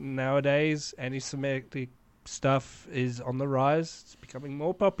that nowadays anti-Semitic stuff is on the rise. It's becoming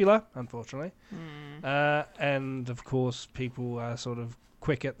more popular, unfortunately. And of course, people are sort of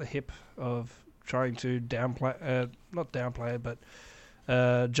quick at the hip of trying to not downplay it, but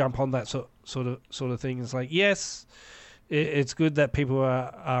jump on that sort of thing. It's like, yes, it's good that people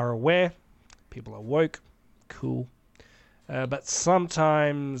are aware, people are woke, cool, but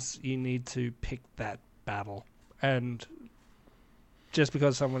sometimes you need to pick that battle, and just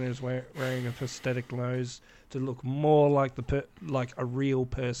because someone is wearing a prosthetic nose to look more like like a real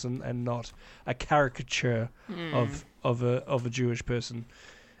person and not a caricature of a Jewish person,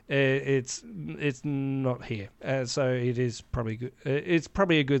 it's not here. So it is probably good. It's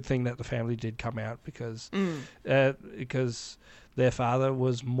probably a good thing that the family did come out, because their father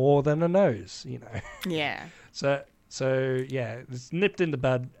was more than a nose, Yeah. So yeah, it's nipped in the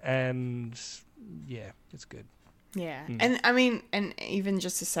bud, and yeah, it's good. Yeah. And I mean, and even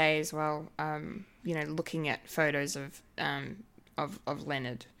just to say as well, looking at photos of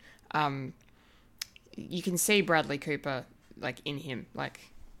Leonard, you can see Bradley Cooper like in him. Like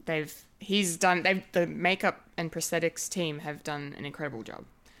the makeup and prosthetics team have done an incredible job.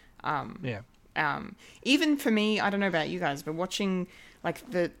 Even for me, I don't know about you guys, but watching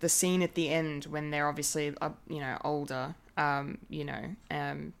like the scene at the end when they're obviously older,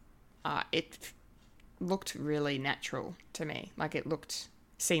 it looked really natural to me. Like it looked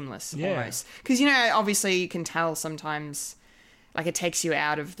seamless almost. Because obviously you can tell sometimes like it takes you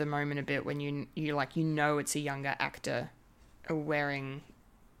out of the moment a bit when you like, you know, it's a younger actor wearing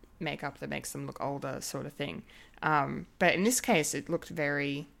makeup that makes them look older, sort of thing. But in this case, it looked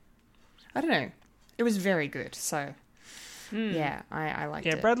very, I don't know, it was very good. So yeah, I liked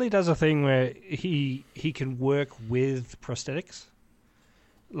it. Yeah, Bradley does a thing where he can work with prosthetics,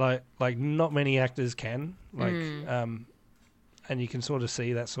 like not many actors can. And you can sort of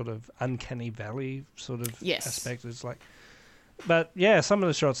see that sort of uncanny valley sort of aspect. It's like, but yeah, some of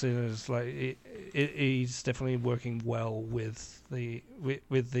the shots in it is like he's definitely working well with the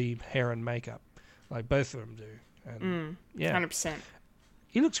hair and makeup, like both of them do. And 100%.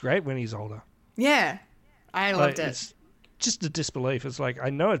 He looks great when he's older. Yeah, I loved it. It's just a disbelief. It's like, I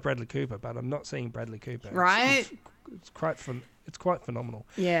know it's Bradley Cooper, but I'm not seeing Bradley Cooper. Right? It's quite phenomenal.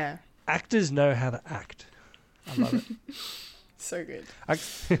 Yeah. Actors know how to act. I love it. So good.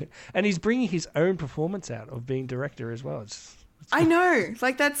 And he's bringing his own performance out of being director as well. I know.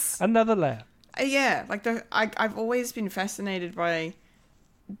 Like, that's another layer. Yeah. Like, I've always been fascinated by,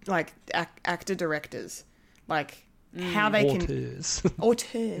 like, actor directors. Like, how they Auteurs.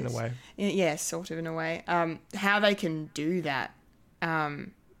 In a way. Yeah, sort of in a way. How they can do that.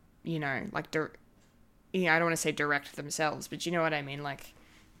 You know, like, I don't want to say direct themselves, but you know what I mean? Like,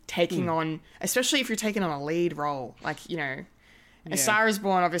 taking on, especially if you're taking on a lead role, like, you know, A Star Is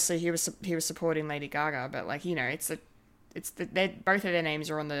Born, obviously he was supporting Lady Gaga, but like, you know, both of their names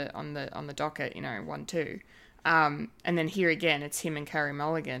are on the docket, you know, 1, 2. And then here again, it's him and Carey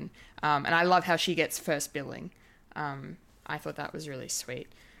Mulligan. And I love how she gets first billing. I thought that was really sweet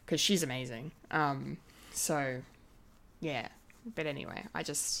because she's amazing. So yeah, but anyway,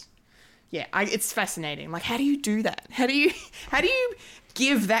 it's fascinating. Like, how do you do that? How do you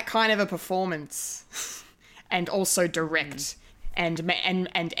give that kind of a performance and also direct and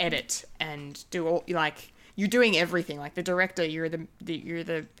edit and do all, like, you're doing everything. Like, the director, you're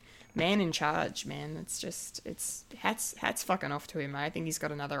the man in charge, man. It's hats fucking off to him. I think he's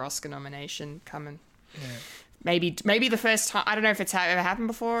got another Oscar nomination coming. Yeah. Maybe the first time. I don't know if it's ever happened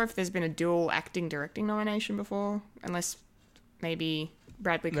before, if there's been a dual acting directing nomination before, unless maybe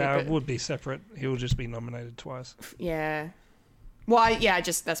Bradley Cooper. No, it would be separate. He'll just be nominated twice. Yeah. Well,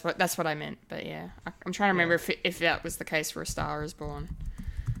 that's what I meant. But yeah, I'm trying to remember if that was the case for A Star Is Born.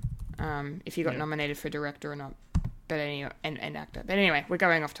 If he got nominated for director or not. But anyway, and actor. But anyway, we're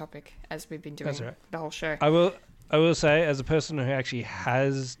going off topic as we've been doing the whole show. I will say, as a person who actually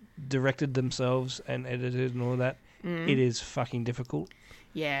has directed themselves and edited and all that, it is fucking difficult.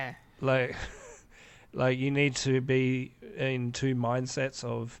 Yeah. Like you need to be in two mindsets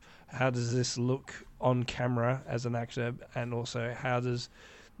of how does this look on camera as an actor, and also how does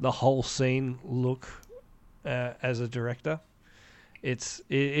the whole scene look as a director. It's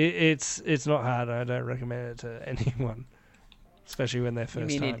not hard. I don't recommend it to anyone, especially when they're first time.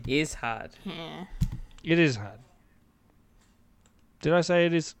 You mean it is hard? Yeah. It is hard. Did I say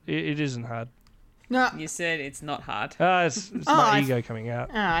it is? It isn't hard. No. You said it's not hard. It's my ego coming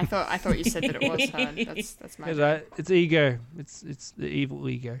out. I thought you said that it was hard. That's my bad. It's ego. It's the evil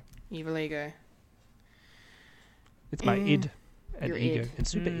ego. Evil ego. It's my id and Your ego id. and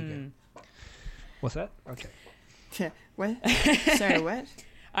super ego. What's that? Okay. What? Sorry, what?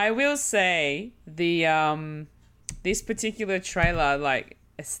 I will say the this particular trailer, like,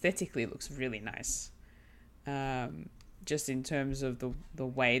 aesthetically looks really nice. Just in terms of the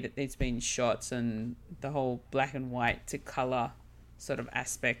way that it's been shot and the whole black and white to color sort of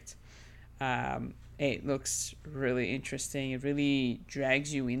aspect. It looks really interesting. It really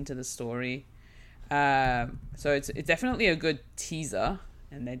drags you into the story. So it's definitely a good teaser,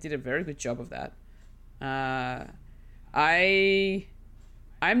 and they did a very good job of that.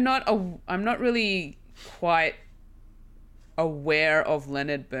 I'm not really quite aware of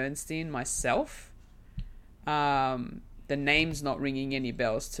Leonard Bernstein myself. The name's not ringing any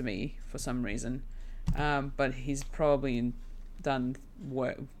bells to me for some reason. But he's probably done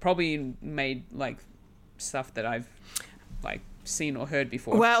work, probably made like stuff that I've like seen or heard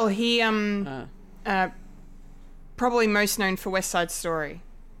before. Well, he probably most known for West Side Story.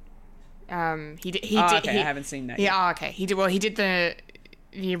 I haven't seen that. Yeah, okay. He did the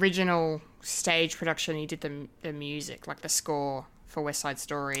original stage production. He did the music, like the score for West Side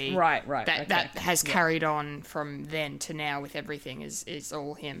Story. Right. That has carried on from then to now with everything is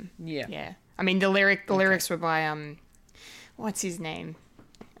all him. Yeah. I mean, the lyrics were by what's his name?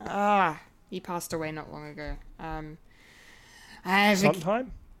 He passed away not long ago.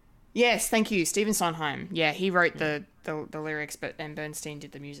 Sondheim? Yes, thank you, Stephen Sondheim. Yeah, he wrote the lyrics, and Bernstein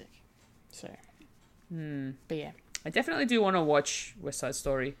did the music. So, but yeah, I definitely do want to watch West Side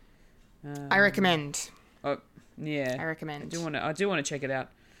Story. I recommend. Yeah, I recommend. I do want to check it out.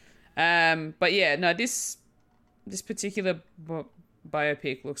 But yeah, no, this particular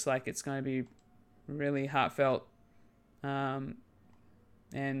biopic looks like it's going to be really heartfelt. And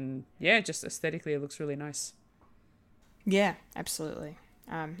yeah, just aesthetically, it looks really nice. Yeah, absolutely.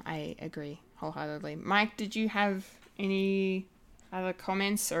 I agree wholeheartedly. Mike, did you have any other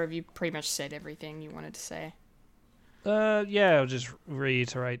comments, or have you pretty much said everything you wanted to say? Yeah, I'll just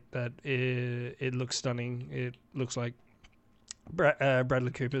reiterate that it looks stunning. It looks like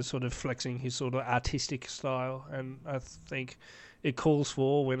Bradley Cooper's sort of flexing his sort of artistic style, and I think it calls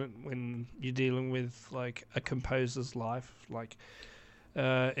for when you're dealing with like a composer's life. Like,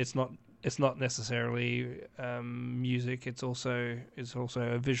 it's not necessarily music. It's also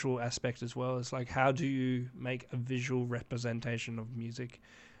a visual aspect as well. It's like, how do you make a visual representation of music?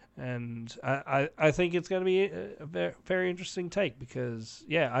 And I think it's going to be a very, very interesting take, because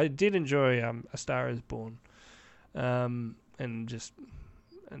yeah, I did enjoy A Star Is Born, and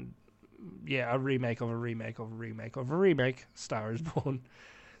yeah, a remake of a remake of a remake of a remake. Star Is Born.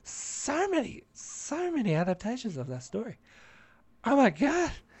 So many adaptations of that story. Oh my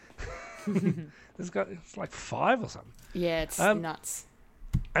god. It's like 5 or something. Yeah, it's nuts.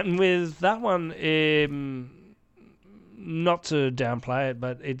 And with that one, not to downplay it,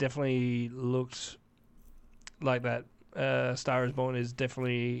 but it definitely looked like that. Star Is Born is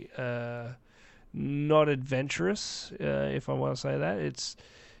definitely not adventurous, if I want to say that.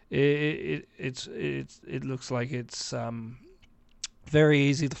 It looks like it's very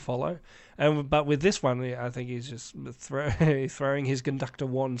easy to follow. But with this one, I think he's just throwing his conductor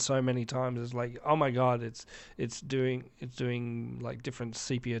wand so many times. It's like, oh my god, it's doing like different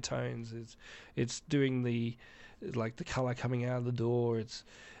sepia tones. It's doing the color coming out of the door. It's,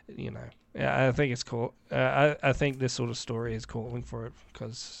 I think it's cool. I think this sort of story is calling for it,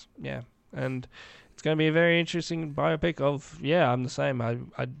 because and it's going to be a very interesting biopic of, I'm the same. I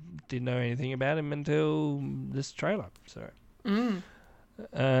didn't know anything about him until this trailer. So,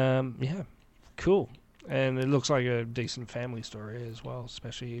 cool. And it looks like a decent family story as well,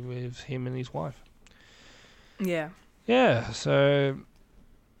 especially with him and his wife. Yeah. Yeah, so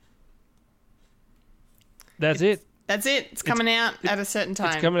that's it. That's it. It's coming out at a certain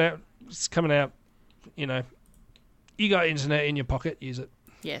time. It's coming out. You got internet in your pocket, use it.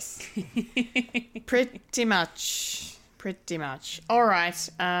 Yes. Pretty much. All right.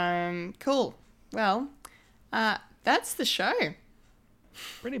 Cool. Well, that's the show.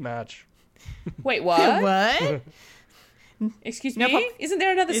 Pretty much. Wait, what? What? Excuse me? Isn't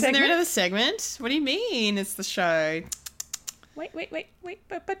there another segment? Isn't there another segment? What do you mean it's the show? Wait.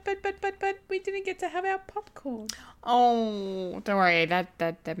 But we didn't get to have our popcorn. Oh, don't worry.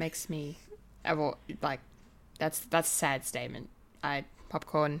 That makes me... that's a sad statement.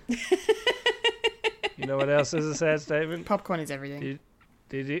 Popcorn. You know what else is a sad statement? Popcorn is everything.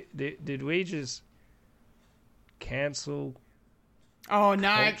 Did we just cancel? Oh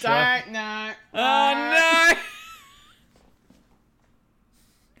no! Culture? Don't no! Oh no!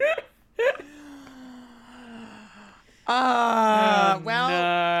 Well, no.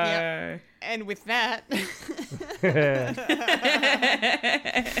 Yeah. And with that,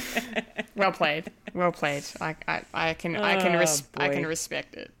 well played. I can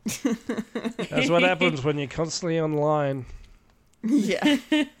respect it. That's what happens when you're constantly online. Yeah,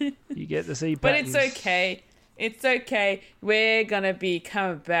 you get to see But patterns. it's okay. It's okay. We're gonna be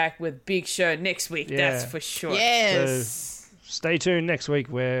coming back with big show next week. Yeah. That's for sure. Yes. So stay tuned next week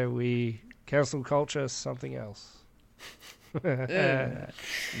where we cancel culture something else. Nah.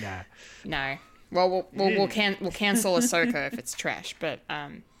 No. Well, we'll cancel Ahsoka if it's trash, but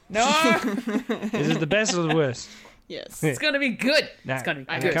No, Is it the best or the worst? yes, it's gonna be good. No, It's gonna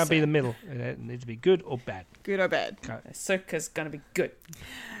be it good. can't be the middle. It needs to be good or bad. good or bad. Ahsoka's gonna be good.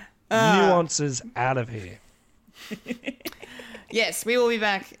 Nuances out of here. Yes, we will be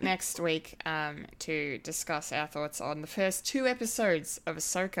back next week to discuss our thoughts on the first 2 episodes of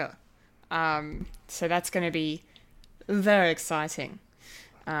Ahsoka. So that's going to be very exciting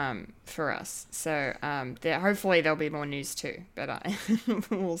for us. So hopefully there'll be more news too, but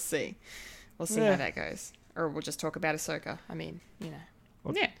we'll see. We'll see how that goes. Or we'll just talk about Ahsoka. I mean,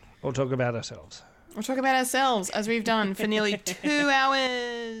 We'll talk about ourselves. We'll talk about ourselves, as we've done for nearly 2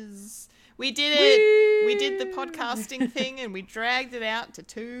 hours. We did it. We did the podcasting thing, and we dragged it out to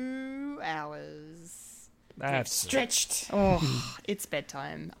 2 hours. That's Stretched. Oh, it's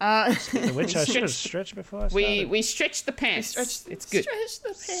bedtime. which I should have stretched before I started. We stretched the pants. It's good. Stretch the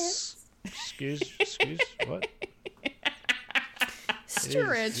pants. Excuse, what?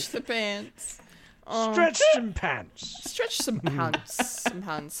 Stretch the pants. Oh. Stretch some pants. Stretch some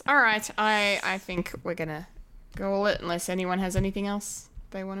pants. All right, I think we're gonna go all it. Unless anyone has anything else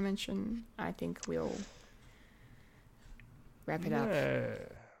they want to mention, I think we'll wrap it up.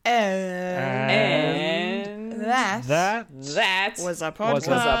 And that was a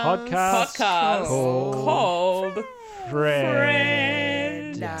podcast, called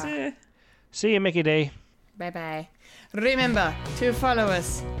Fred. See you, Mickey D. Bye-bye. Remember to follow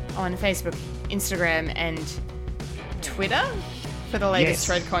us on Facebook, Instagram, and Twitter for the latest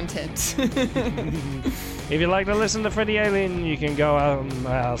Fred content. If you'd like to listen to Freddy Alien, you can go on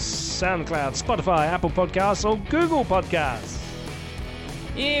our SoundCloud, Spotify, Apple Podcasts, or Google Podcasts.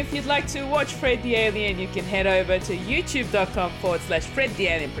 If you'd like to watch Fred the Alien, you can head over to youtube.com/Fred the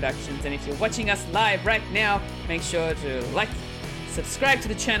Alien Productions. And if you're watching us live right now, make sure to like, subscribe to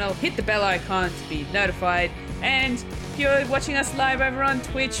the channel, hit the bell icon to be notified. And if you're watching us live over on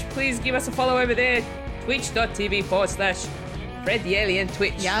Twitch, please give us a follow over there, twitch.tv/Fred the Alien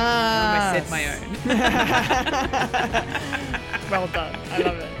Twitch. Yes. I almost said my own. Well done. I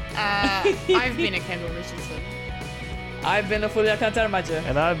love it. I've been a Kendall Richardson. I've been a Fulya Kantarmaja.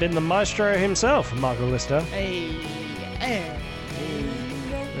 And I've been the Maestro himself, Michael Lister.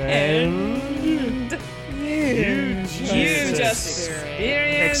 And you just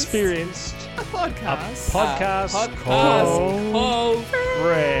experienced a podcast called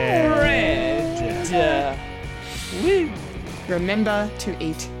Fred. Woo. Remember to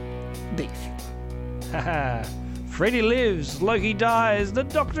eat beef. Freddy lives, Loki dies, the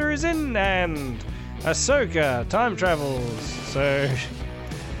Doctor is in, and Ahsoka time travels. So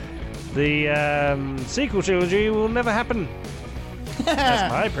the sequel trilogy will never happen.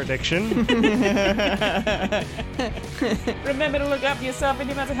 That's my prediction. Remember to look after yourself and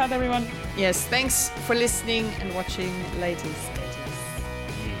no matter how, everyone. Yes, thanks for listening and watching Latest Status.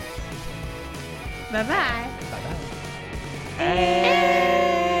 Bye-bye. Bye-bye.